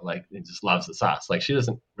in a row. Like he just loves the sauce. Like she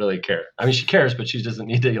doesn't really care. I mean, she cares, but she doesn't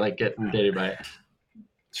need to like get inundated by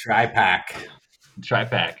Tri-pack.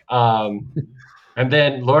 tri-pack. And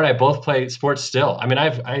then Laura and I both play sports still. I mean,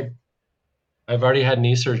 I've already had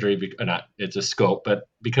knee surgery. Not it's a scope, but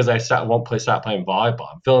because won't stop playing volleyball.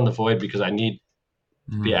 I'm filling the void because I need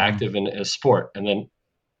to be Mhm. active in a sport. And then,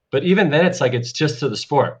 but even then, it's like it's just to the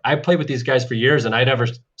sport. I played with these guys for years, and I never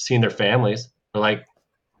seen their families. They're like,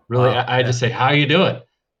 really, Wow. I Yeah. just say, "How are you doing?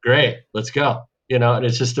 Great, let's go." And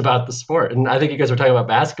it's just about the sport. And I think you guys were talking about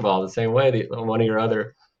basketball the same way. On one of your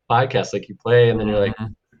other podcasts, like you play, and then you're like,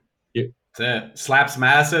 Mhm. you, That's it. Slap some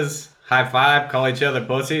asses, high five, call each other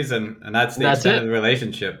pussies, and that's and the that's extent of the it.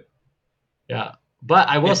 relationship. Yeah. But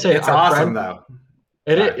I will say, It's our awesome friend though.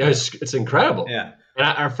 It Sorry, go ahead. is. It's incredible. Yeah. And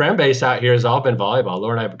our friend base out here has all been volleyball.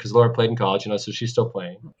 Laura and I, because Laura played in college, so she's still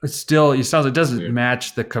playing. It still, it sounds like it It's doesn't weird.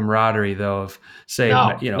 match the camaraderie though of say,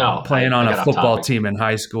 No, no, playing I on a got off football topic. team in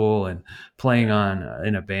high school and playing Yeah, on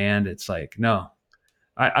in a band. It's like, no,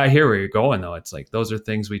 I hear where you're going though. It's like, those are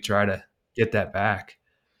things we try to get that back.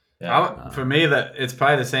 yeah, For Um, me, that it's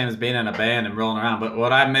probably the same as being in a band and rolling around. But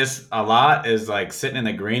what I miss a lot is like sitting in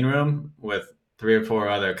the green room with 3 or 4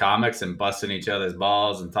 other comics and busting each other's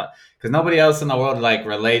balls and talk, because nobody else in the world like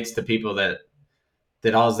relates to people that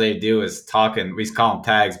all they do is talking. We call them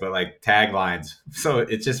tags, but like taglines. So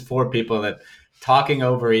it's just 4 people that talking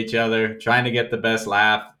over each other, trying to get the best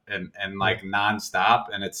laugh and like nonstop.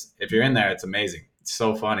 And it's if you're in there, it's amazing. It's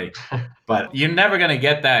so funny. But you're never gonna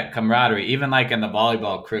get that camaraderie, even like in the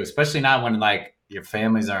volleyball crew, especially not when like your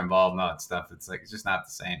families are involved and all that stuff. It's like it's just not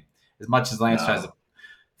the same. As much as Lance tries to no.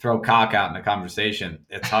 throw cock out in the conversation,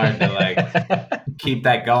 it's hard to like keep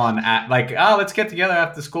that going at like, oh, let's get together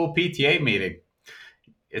after school PTA meeting.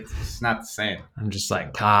 It's not the same. I'm just So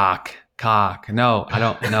like, cock. No, I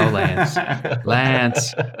don't know,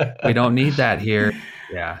 Lance, we don't need that here.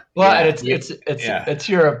 Yeah. Well, and yeah, yeah. it's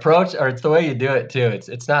your approach, or it's the way you do it too.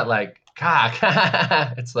 It's not like cock.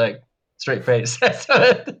 It's like straight face. So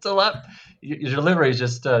it's a lot. Your delivery is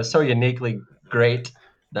just so uniquely great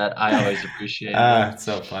that I always appreciated it. It's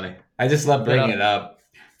so funny. I just love You bringing know, it up,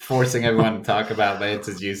 forcing everyone to talk about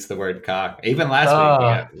Lance's use of the word cock. Even last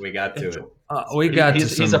week, oh, we got to it's it. We got to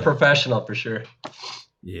he's a some professional for sure.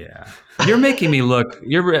 Yeah, you're making me look.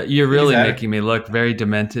 You're really Exactly. making me look very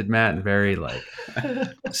demented, Matt, and very like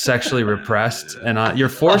sexually repressed. And you're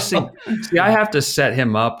forcing. See, I have to set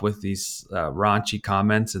him up with these raunchy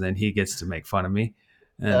comments, and then he gets to make fun of me.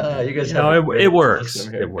 And You guys you have a know, it great system works.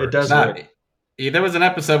 It here. It works. does No, work. there was an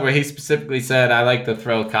episode where he specifically said, "I like to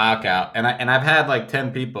throw cock out," and I've had like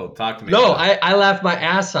 10 people talk to me No, about it. I laughed my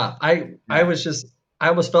ass off. I Yeah. was just I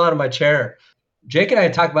almost fell out of my chair. Jake and I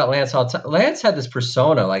talk about Lance all the time. Lance had this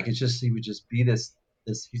persona, like it's just he would just be this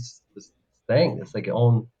thing, this like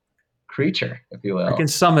own creature, if you I can will.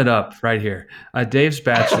 sum it up right here. Dave's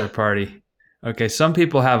bachelor party. Okay, some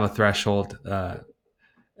people have a threshold.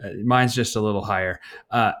 Mine's just a little higher.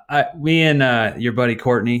 Me and your buddy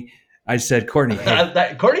Courtney. I said, Courtney,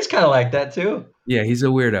 hey, Courtney's kind of like that too. yeah, he's a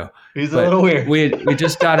weirdo. He's a little But weird. we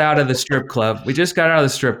just got out of the strip club. We just got out of the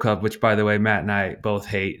strip club, which, by the way, Matt and I both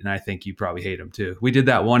hate, and I think you probably hate them too. We did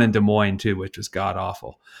that one in Des Moines too, which was god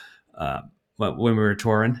awful. When we were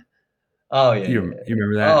touring, Oh yeah, yeah, you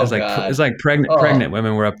remember that? Oh It was God. like pregnant Oh,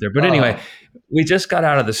 women were up there. But anyway, oh, we just got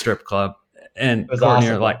out of the strip club, it and was Courtney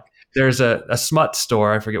are awesome like, though. there's a smut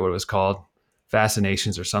store. I forget what it was called,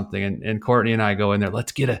 Fascinations or something. And Courtney and I go in there.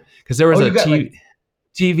 Let's get a because there Oh, was you a got like go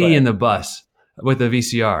TV in ahead. the bus with a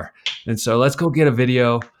VCR, and so let's go get a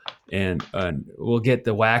video, and we'll get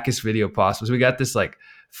the wackest video possible. So we got this like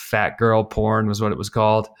fat girl porn was what it was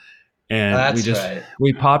called, and That's right.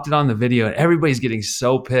 we popped it on the video, and everybody's getting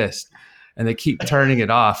so pissed, and they keep turning it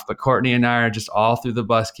off. But Courtney and I are just all through the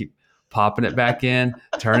bus, keep popping it back in,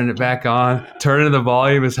 turning it back on, turning the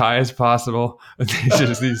volume as high as possible. It's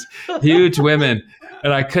just these huge women,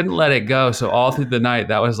 and I couldn't let it go. So all through the night,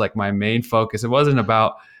 that was like my main focus. It wasn't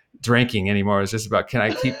about drinking anymore. It was just about, can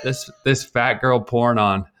I keep this fat girl porn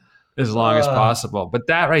on as long as Uh, possible? But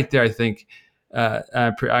that right there, I think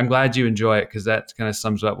I'm glad you enjoy it because that kind of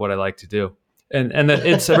sums up what I like to do, and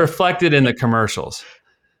it's reflected in the commercials.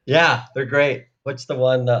 yeah, they're great. What's the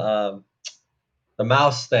one the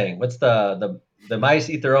mouse thing? What's the mice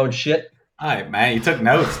eat their own shit? All right, man. You took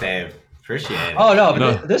notes, Dave. Appreciate it. Oh no, but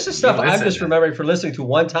No, this is You stuff I'm just listened. remembering for listening to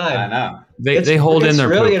one I time. know. they hold in It's their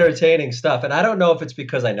really poop. entertaining stuff, and I don't know if it's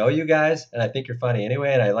because I know you guys and I think you're funny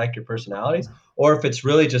anyway, and I like your personalities, or if it's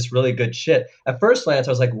really just really good shit. At first glance,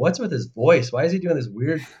 I was like, "What's with his voice? Why is he doing this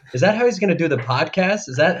weird? Is that how he's going to do the podcast?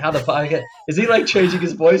 Is that how the podcast? Is he like changing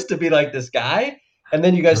his voice to be like this guy?" And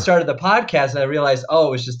then you guys started the podcast, and I realized, oh,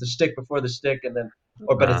 it was just the shtick before the shtick, and then,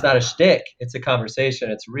 but it's not a shtick; it's a conversation,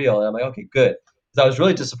 it's real. And I'm like, okay, good, because I was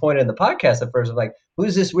really disappointed in the podcast at first. I'm like,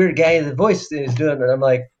 who's this weird guy in the voice that he's doing? And I'm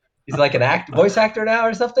like, he's like an voice actor now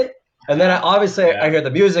or something. And then I Yeah. hear the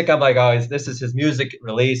music. I'm like, oh, this is his music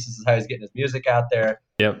release. This is how he's getting his music out there.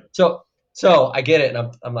 Yep. So I get it,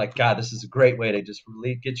 and I'm like, God, this is a great way to just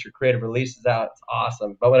get your creative releases out. It's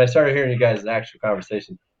awesome. But when I started hearing you guys' actual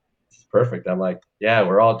conversation, it's perfect. I'm like, yeah,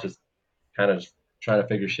 we're all just kind of trying to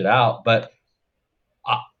figure shit out. But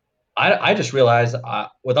I, I just realized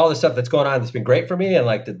with all the stuff that's going on, that's been great for me, and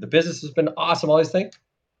like the business has been awesome. All these things.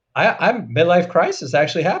 I'm midlife crisis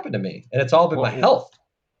actually happened to me, and it's all been my What health.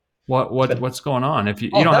 It's been what's going on? If you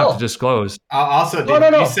all don't have to health. disclose. Also, No, no,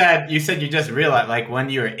 you no. said you just realized, like, when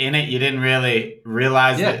you were in it, you didn't really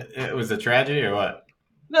realize Yeah. that it was a tragedy, or what?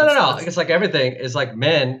 No, no, no. That's It's like everything is like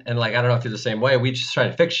men, and like I don't know if you're the same way. We just try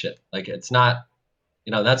to fix shit. Like it's not,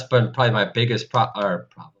 that's been probably my biggest problem.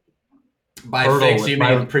 by Hurdle fix with you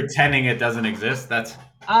my mean pretending it doesn't exist. That's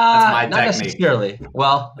my not technique. necessarily.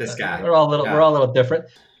 Well, This guy, we're yeah, all a little different,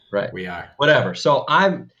 right? we are. Whatever. So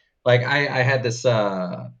I'm like I had this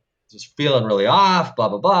just feeling really off. Blah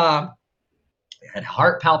blah blah. I had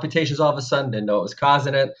heart palpitations all of a sudden. Didn't know what was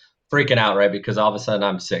causing it. Freaking out, right? Because all of a sudden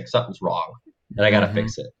I'm sick. Something's wrong, and I got to Mm-hmm.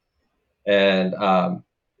 fix it. And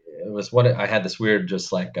it was what I had this weird,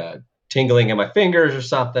 just like tingling in my fingers or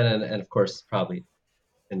something. And of course, probably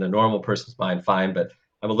in the normal person's mind, fine. But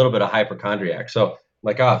I'm a little bit of hypochondriac. So I'm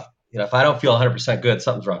like, oh, if I don't feel 100% good,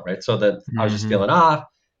 something's wrong, right? So then I was just Mm-hmm. feeling off.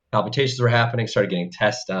 Palpitations were happening. Started getting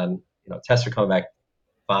tests done. Tests are coming back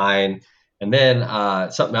fine. And then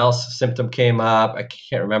something else symptom came up. I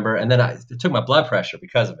can't remember. And then I took my blood pressure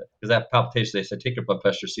because of it. Because that palpitation, they said, take your blood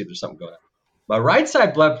pressure, see if there's something going on. My right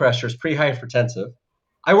side blood pressure is pre-hypertensive.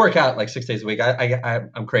 I work out like 6 days a week.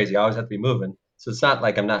 I'm crazy. I always have to be moving. So it's not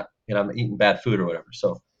like I'm not, I'm eating bad food or whatever.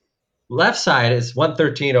 So left side is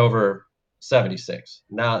 113 over 76.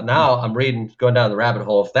 Now I'm reading, going down the rabbit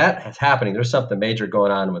hole. If that is happening, there's something major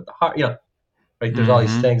going on with the heart, right? There's all these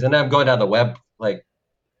Mm-hmm. things. And then I'm going down the web, like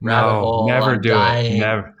rabbit No, hole. never I'm do it.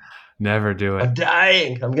 dying. Never do it. I'm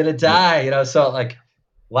dying. I'm going to die, So like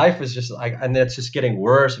life is just like, and it's just getting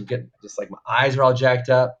worse. I'm getting just like my eyes are all jacked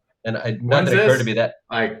up. And none When's that occurred to this? me that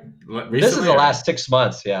Like this is recently the or? last 6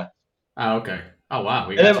 months. Yeah. Oh, okay. Oh wow,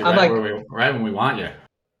 we And got then you I'm right like, right when we want you.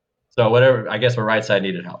 so whatever, I guess my right side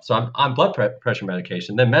needed help. So I'm on pressure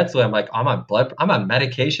medication. Then mentally, I'm like, I'm on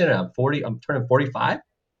medication and I'm turning 45.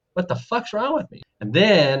 What the fuck's wrong with me? And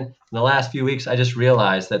then in the last few weeks, I just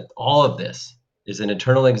realized that all of this is an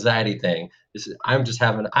internal anxiety thing.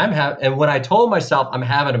 And when I told myself I'm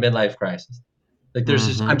having a midlife crisis, like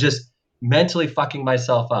I'm just mentally fucking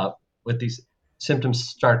myself up with these symptoms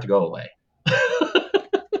start to go away.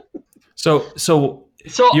 So So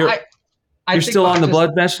you're I you're think still on about the just,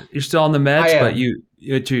 blood mesh. You're still on the I meds, but am.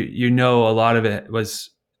 you know a lot of it was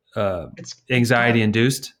It's got anxiety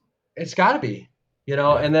induced. it's got to be,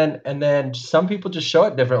 Yeah. and then some people just show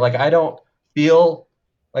it different. Like I don't feel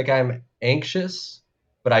like I'm anxious,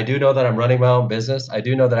 but I do know that I'm running my own business. I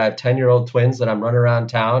do know that I have 10-year-old twins that I'm running around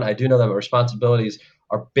town. I do know that my responsibilities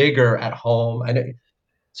are bigger at home.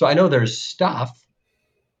 So I know there's stuff,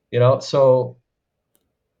 so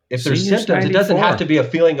if there's Seniors symptoms, it doesn't have to 94. be a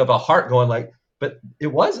feeling of a heart going like, but I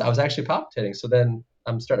was actually palpitating. So then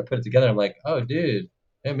I'm starting to put it together. I'm like, oh dude,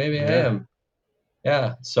 hey, maybe I Yeah. am.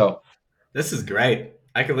 Yeah. So This is great.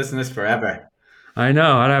 I could listen to this forever. I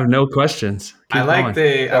know. I have no questions. Keep going. I like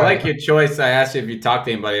sorry. your choice. I asked you if you talked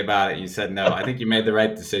to anybody about it. You said no. I think you made the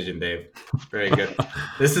right decision, Dave. Very good.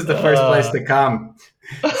 This is the first place Uh, to come.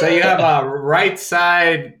 So you have a right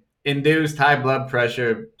side induced high blood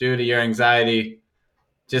pressure due to your anxiety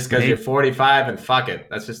just because you're Maybe. 45 and fuck it.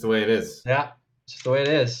 That's just the way it is. yeah, it's just the way it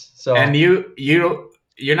is. And So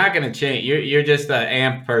you're not going to change. You're just an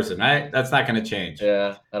amp person, right? That's not going to change.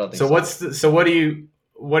 yeah, I don't think So so. what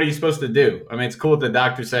are you supposed to do? I mean, it's cool. The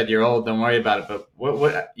doctor said you're old. Don't worry about it. But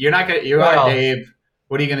what you're not gonna. You are Well, Dave.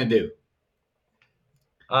 What are you gonna do?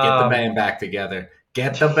 Get the um, band back together.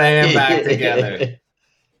 Get the band back together.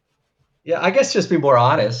 yeah, I guess just be more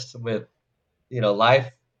honest with life.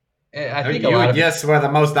 I think a You lot of it just were the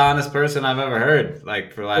most honest person I've ever heard.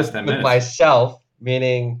 Like for the last with 10 with minutes. myself,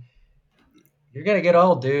 meaning you're gonna get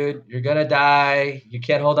old, dude. You're gonna die. You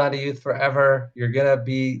can't hold on to youth forever. You're gonna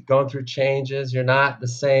be going through changes. You're not the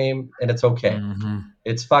same, and it's okay. Hmm.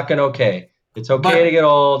 It's fucking okay. It's okay to But get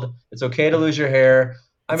old. It's okay to lose your hair.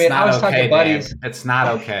 I it's mean, I not was talking to okay, Dave. buddies. It's not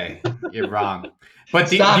okay. You're wrong. But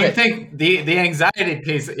do Stop you it. think the anxiety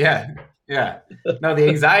piece? Yeah, yeah. No, the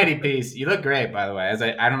anxiety piece. You look great, by the way. As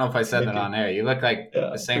I don't know if I said Thank that you. on air. You look like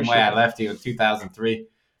Yeah, the same way appreciate I that. left you in 2003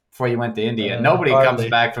 before you went to India. Nobody comes Hardly.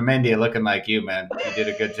 back from India looking like you, man. You did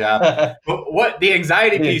a good job. But what the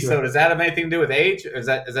anxiety Thank piece you. though? Does that have anything to do with age, or is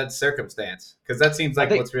that circumstance? Because that seems I like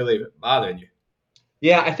think, what's really bothering you.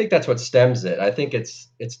 yeah, I think that's what stems it. I think it's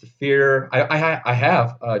the fear. I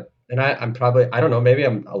have, and I'm probably, I don't know, maybe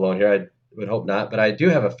I'm alone here. I would hope not, but I do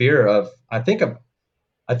have a fear of. I think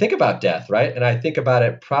about death, right? And I think about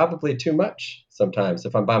it probably too much sometimes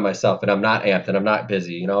if I'm by myself and I'm not amped and I'm not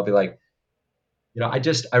busy. I'll be like,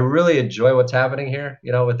 I really enjoy what's happening here.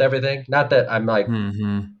 With everything. Not that I'm like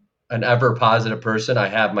Hmm. an ever positive person. I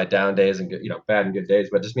have my down days and good, bad and good days,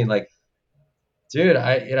 but I just mean like, dude,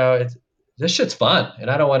 it's this shit's fun and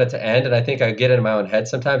I don't want it to end. And I think I get in my own head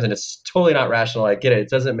sometimes and it's totally not rational. I get it. It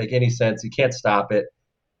doesn't make any sense. You can't stop it.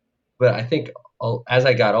 But I think as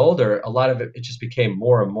I got older, a lot of it just became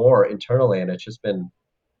more and more internally. And it's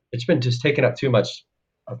been just taking up too much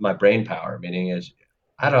of my brain power, meaning is,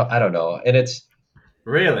 I don't know. And it's,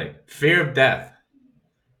 Really, fear of death.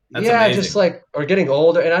 That's yeah, just amazing. like, or getting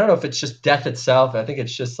older. And I don't know if it's just death itself. I think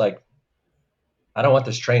it's just like, I don't want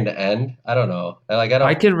this train to end. I don't know. I I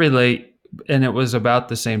don't, can relate, and it was about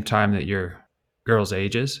the same time that your girls'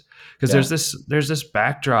 ages, because yeah. there's this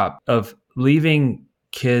backdrop of leaving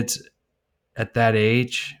kids at that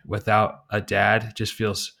age without a dad just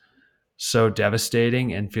feels so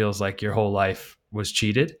devastating and feels like your whole life was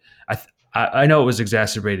cheated. I know it was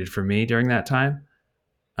exacerbated for me during that time.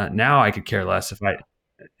 Now I could care less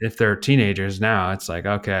if they're teenagers. Now it's like,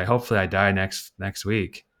 okay, hopefully I die next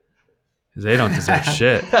week because they don't deserve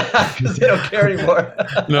shit. Because they don't care anymore.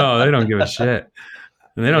 No, they don't give a shit,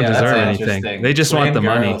 and they don't Yeah, that's deserve anything. They interesting. just want Twin the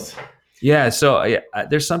money. girls. Yeah, so yeah,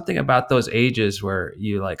 there's something about those ages where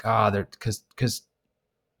you like, they're because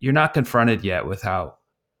you're not confronted yet with how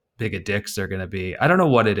big of dicks they're going to be. I don't know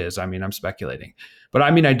what it is. I mean, I'm speculating, but I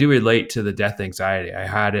mean, I do relate to the death anxiety. I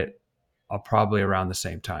had it probably around the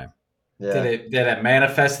same time. Did Yeah. it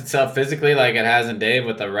manifest itself physically like it has in Dave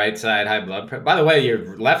with the right side high blood pressure? By the way,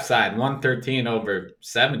 your left side 113 over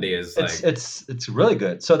 70 is It's like it's it's really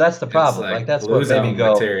good. So that's the it's problem. Like like that's blue what made me zone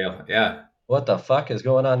go, material. Yeah. what the fuck is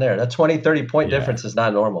going on there? That 20, 30 point Yeah. difference is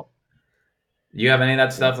not normal. You have any of that Yeah.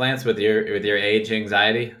 stuff, Lance, with your age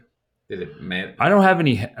anxiety? Did it man? I don't have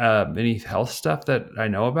any health stuff that I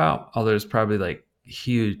know about. Although there's probably like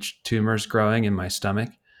huge tumors growing in my stomach,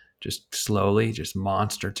 just slowly, just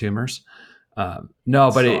monster tumors.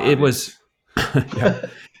 No, but So it obvious. was, yeah,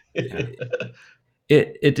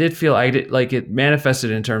 it did feel I did like it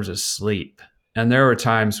manifested in terms of sleep, and there were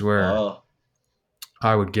times where Oh,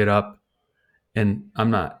 I would get up, and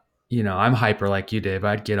I'm not, I'm hyper like you, Dave.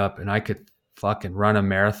 I'd get up and I could fucking run a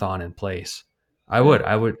marathon in place. yeah.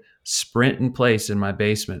 I would sprint in place in my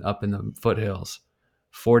basement up in the foothills,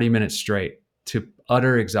 40 minutes straight to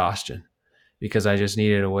utter exhaustion because I just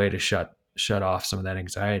needed a way to shut off some of that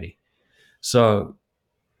anxiety. So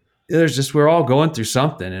we're all going through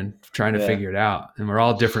something and trying to Yeah. figure it out, and we're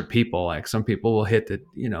all different people. Like some people will hit a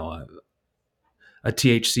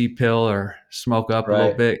THC pill or smoke up a little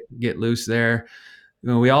Right. bit, get loose there.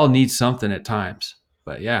 We all need something at times.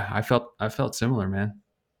 But yeah, I felt similar, man.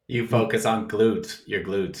 You focus on glutes, your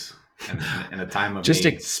glutes, and in a time of Just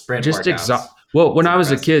need. Sprint just workouts. well, when It's I was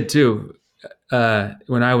a impressive. kid too,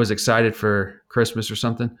 when I was excited for Christmas or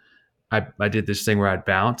something, I did this thing where I'd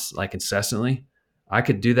bounce like incessantly. I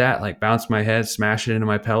could do that, like bounce my head, smash it into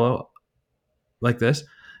my pillow like this.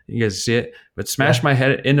 You guys see it, but smash Yeah. my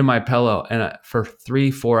head into my pillow and for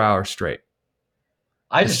 3-4 hours straight.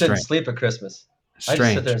 I It's just didn't strange. sleep at Christmas. I just sit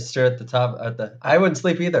there Strange. and stare at the top at the. I wouldn't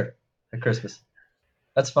sleep either at Christmas.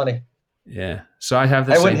 That's funny. Yeah. So I have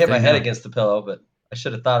the I same wouldn't hit my thing head now. against the pillow, but I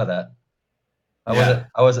should have thought of that. Yeah.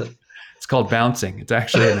 I wasn't. It's called bouncing. It's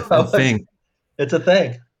actually I a was. thing. It's a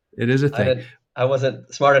thing. It is a I thing. didn't. I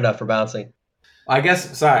wasn't smart enough for bouncing. I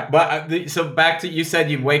guess, sorry, but so back to, you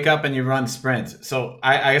said you wake up and you run sprints. So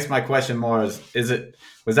I guess my question more was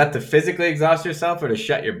that to physically exhaust yourself or to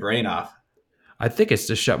shut your brain off? I think it's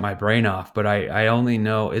to shut my brain off, but I only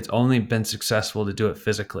know it's only been successful to do it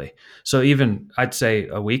physically. So even I'd say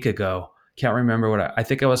a week ago, can't remember what I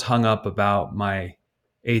think I was hung up about my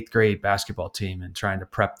 8th grade basketball team and trying to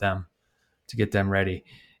prep them to get them ready.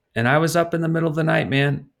 And I was up in the middle of the night,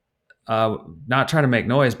 man, not trying to make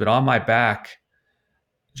noise, but on my back,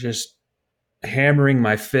 just hammering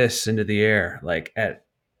my fists into the air, like at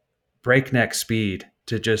breakneck speed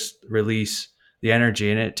to just release the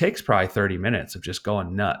energy. And it takes probably 30 minutes of just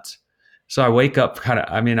going nuts. So I wake up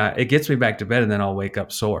it gets me back to bed and then I'll wake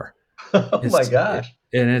up sore. Oh my gosh.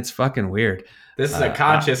 And it's fucking weird. This is a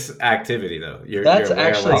conscious activity, though. You're That's aware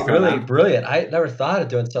of actually what's going really on. brilliant. I never thought of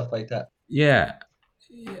doing stuff like that. Yeah.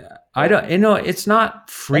 Yeah. I don't, it's not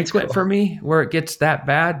frequent cool. for me where it gets that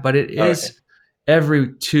bad, but it is Okay.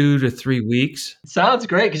 every 2 to 3 weeks. It sounds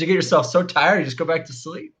great because you get yourself so tired, you just go back to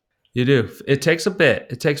sleep. You do. It takes a bit.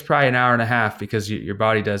 It takes probably an hour and a half because your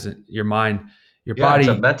body doesn't, your mind, your Yeah, it's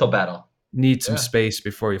a body mental battle. needs some Yeah. space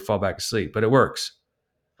before you fall back asleep, but it works.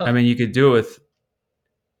 Huh. I mean, you could do it with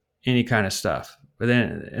any kind of stuff, but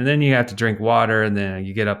then you have to drink water, and then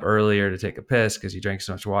you get up earlier to take a piss because you drank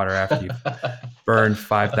so much water after you've burned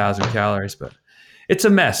 5,000 calories. But it's a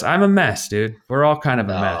mess. I'm a mess, dude. We're all kind of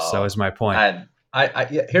a mess. That was my point.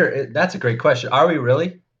 That's a great question. Are we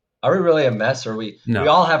really? Are we really a mess? Or No. we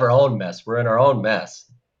all have our own mess. We're in our own mess.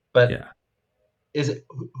 But Yeah. is it?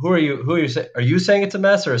 Who are you? Who are you saying? Are you saying it's a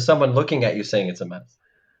mess, or is someone looking at you saying it's a mess?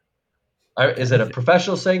 Is it a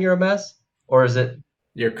professional saying you're a mess, or is it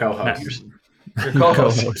Your co-host. your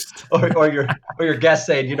co-host, or your guest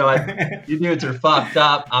saying, you dudes are fucked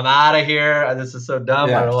up. I'm out of here. This is so dumb.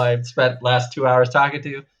 I Yeah. don't know why I spent last 2 hours talking to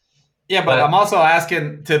you. Yeah, but I'm also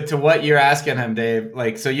asking to what you're asking him, Dave.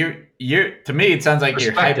 Like, so you're to me, it sounds like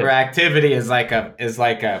your Perspective. hyperactivity is like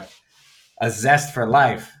a zest for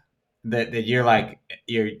life. That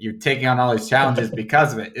you're taking on all these challenges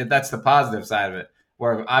because of it. That's the positive side of it.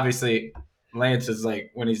 Where obviously Lance is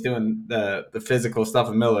like, when he's doing the physical stuff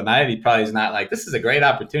in the middle of the night, he probably is not like, this is a great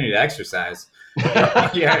opportunity to exercise.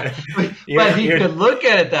 But he could look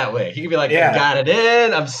at it that way. He could be like, Yeah. I got it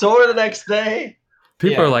in. I'm sore the next day.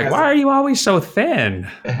 People Yeah, are like, 'cause- why are you always so thin?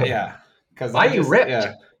 Yeah, because Why are you ripped?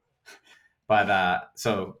 Yeah. But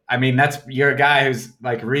so I mean, you're a guy who's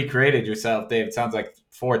like recreated yourself, Dave. It sounds like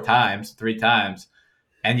 3 times,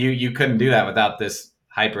 and you couldn't do that without this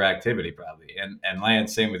hyperactivity, probably. And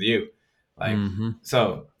Lance, same with you. Like,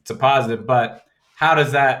 So it's a positive, but how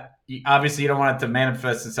does that? Obviously, you don't want it to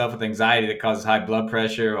manifest itself with anxiety that causes high blood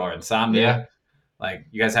pressure or insomnia. Yeah. Like,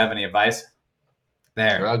 you guys have any advice?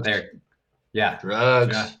 Drugs. Yeah.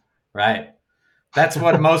 Drugs. Yeah. Right. That's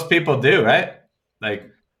what most people do, right? Like,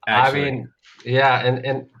 actually. I mean, yeah,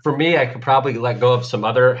 and for me, I could probably let go of some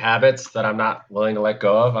other habits that I'm not willing to let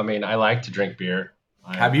go of. I mean, I like to drink beer.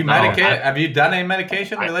 Have you Have you done any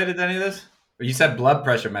medication related to any of this? Or you said blood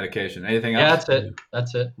pressure medication. Anything else? Yeah,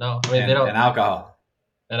 that's it. No, I mean, they don't. And alcohol.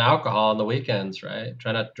 and alcohol on the weekends, right?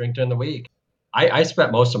 Try not to drink during the week. I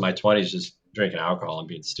spent most of my 20s just drinking alcohol and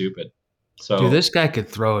being stupid. Dude, So, this guy could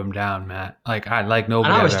throw him down, Matt. Like and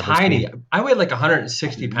nobody I I've was ever tiny. seen. I weighed like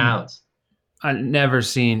 160 pounds. I've never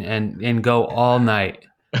seen and go all night.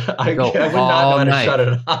 I Go would not know all how to night. shut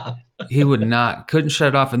it off. He would not, couldn't shut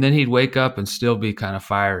it off, and then he'd wake up and still be kind of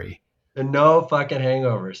fiery. And no fucking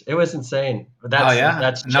hangovers. It was insane. Oh yeah,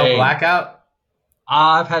 That's no changed. blackout.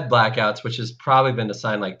 I've had blackouts, which has probably been a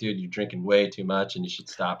sign like, dude, you're drinking way too much and you should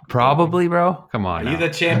stop. Probably, bro. Come on. Are you now.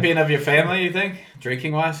 the champion of your family? You think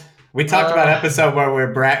drinking wise? We talked about an episode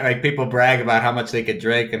where like people brag about how much they could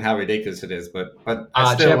drink and how ridiculous it is, but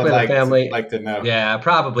I still would champion of the family. like to know. Yeah,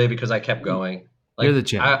 probably because I kept going. Like, You're the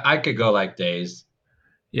champ. I could go like days.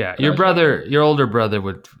 Yeah, your older brother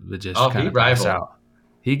would just kind he'd of pass rival. out.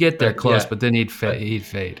 He'd get there But, close, yeah. but then he'd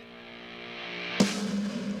fade.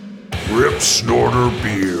 Rip Snorter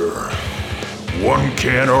beer. One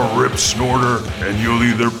can of Rip Snorter and you'll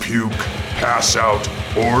either puke, pass out,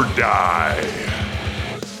 or die.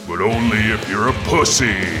 But only if you're a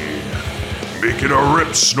pussy. Make it a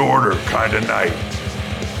Rip Snorter kind of night.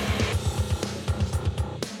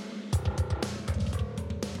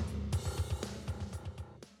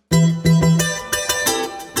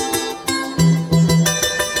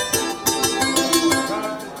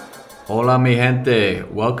 Hola, mi gente.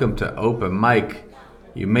 Welcome to Open Mic.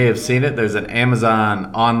 You may have seen it. There's an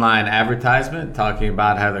Amazon online advertisement talking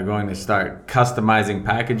about how they're going to start customizing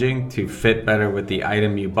packaging to fit better with the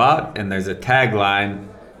item you bought. And there's a tagline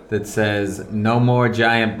that says, "No more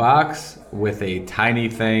giant box with a tiny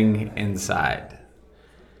thing inside."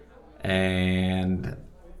 And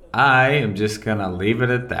I am just going to leave it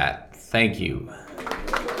at that. Thank you.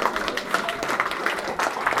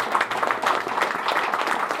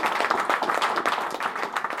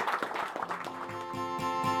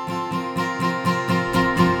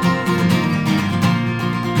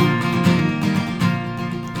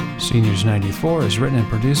 Seniors 94 is written and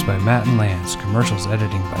produced by Matt and Lance. Commercials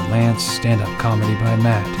editing by Lance. Stand-up comedy by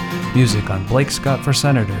Matt. Music on Blake Scott for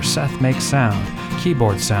Senator. Seth Makes Sound.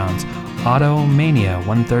 Keyboard sounds. Automania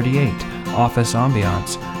 138. Office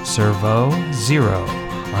ambiance. Servo 0.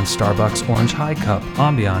 On Starbucks Orange High Cup.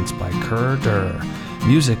 Ambiance by Kerr Durr.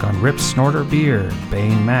 Music on Rip Snorter Beer.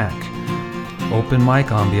 Bane Mac. Open mic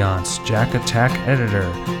ambiance. Jack Attack Editor.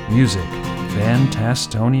 Music.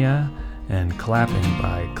 Fantastonia and clapping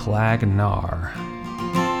by Clagnar.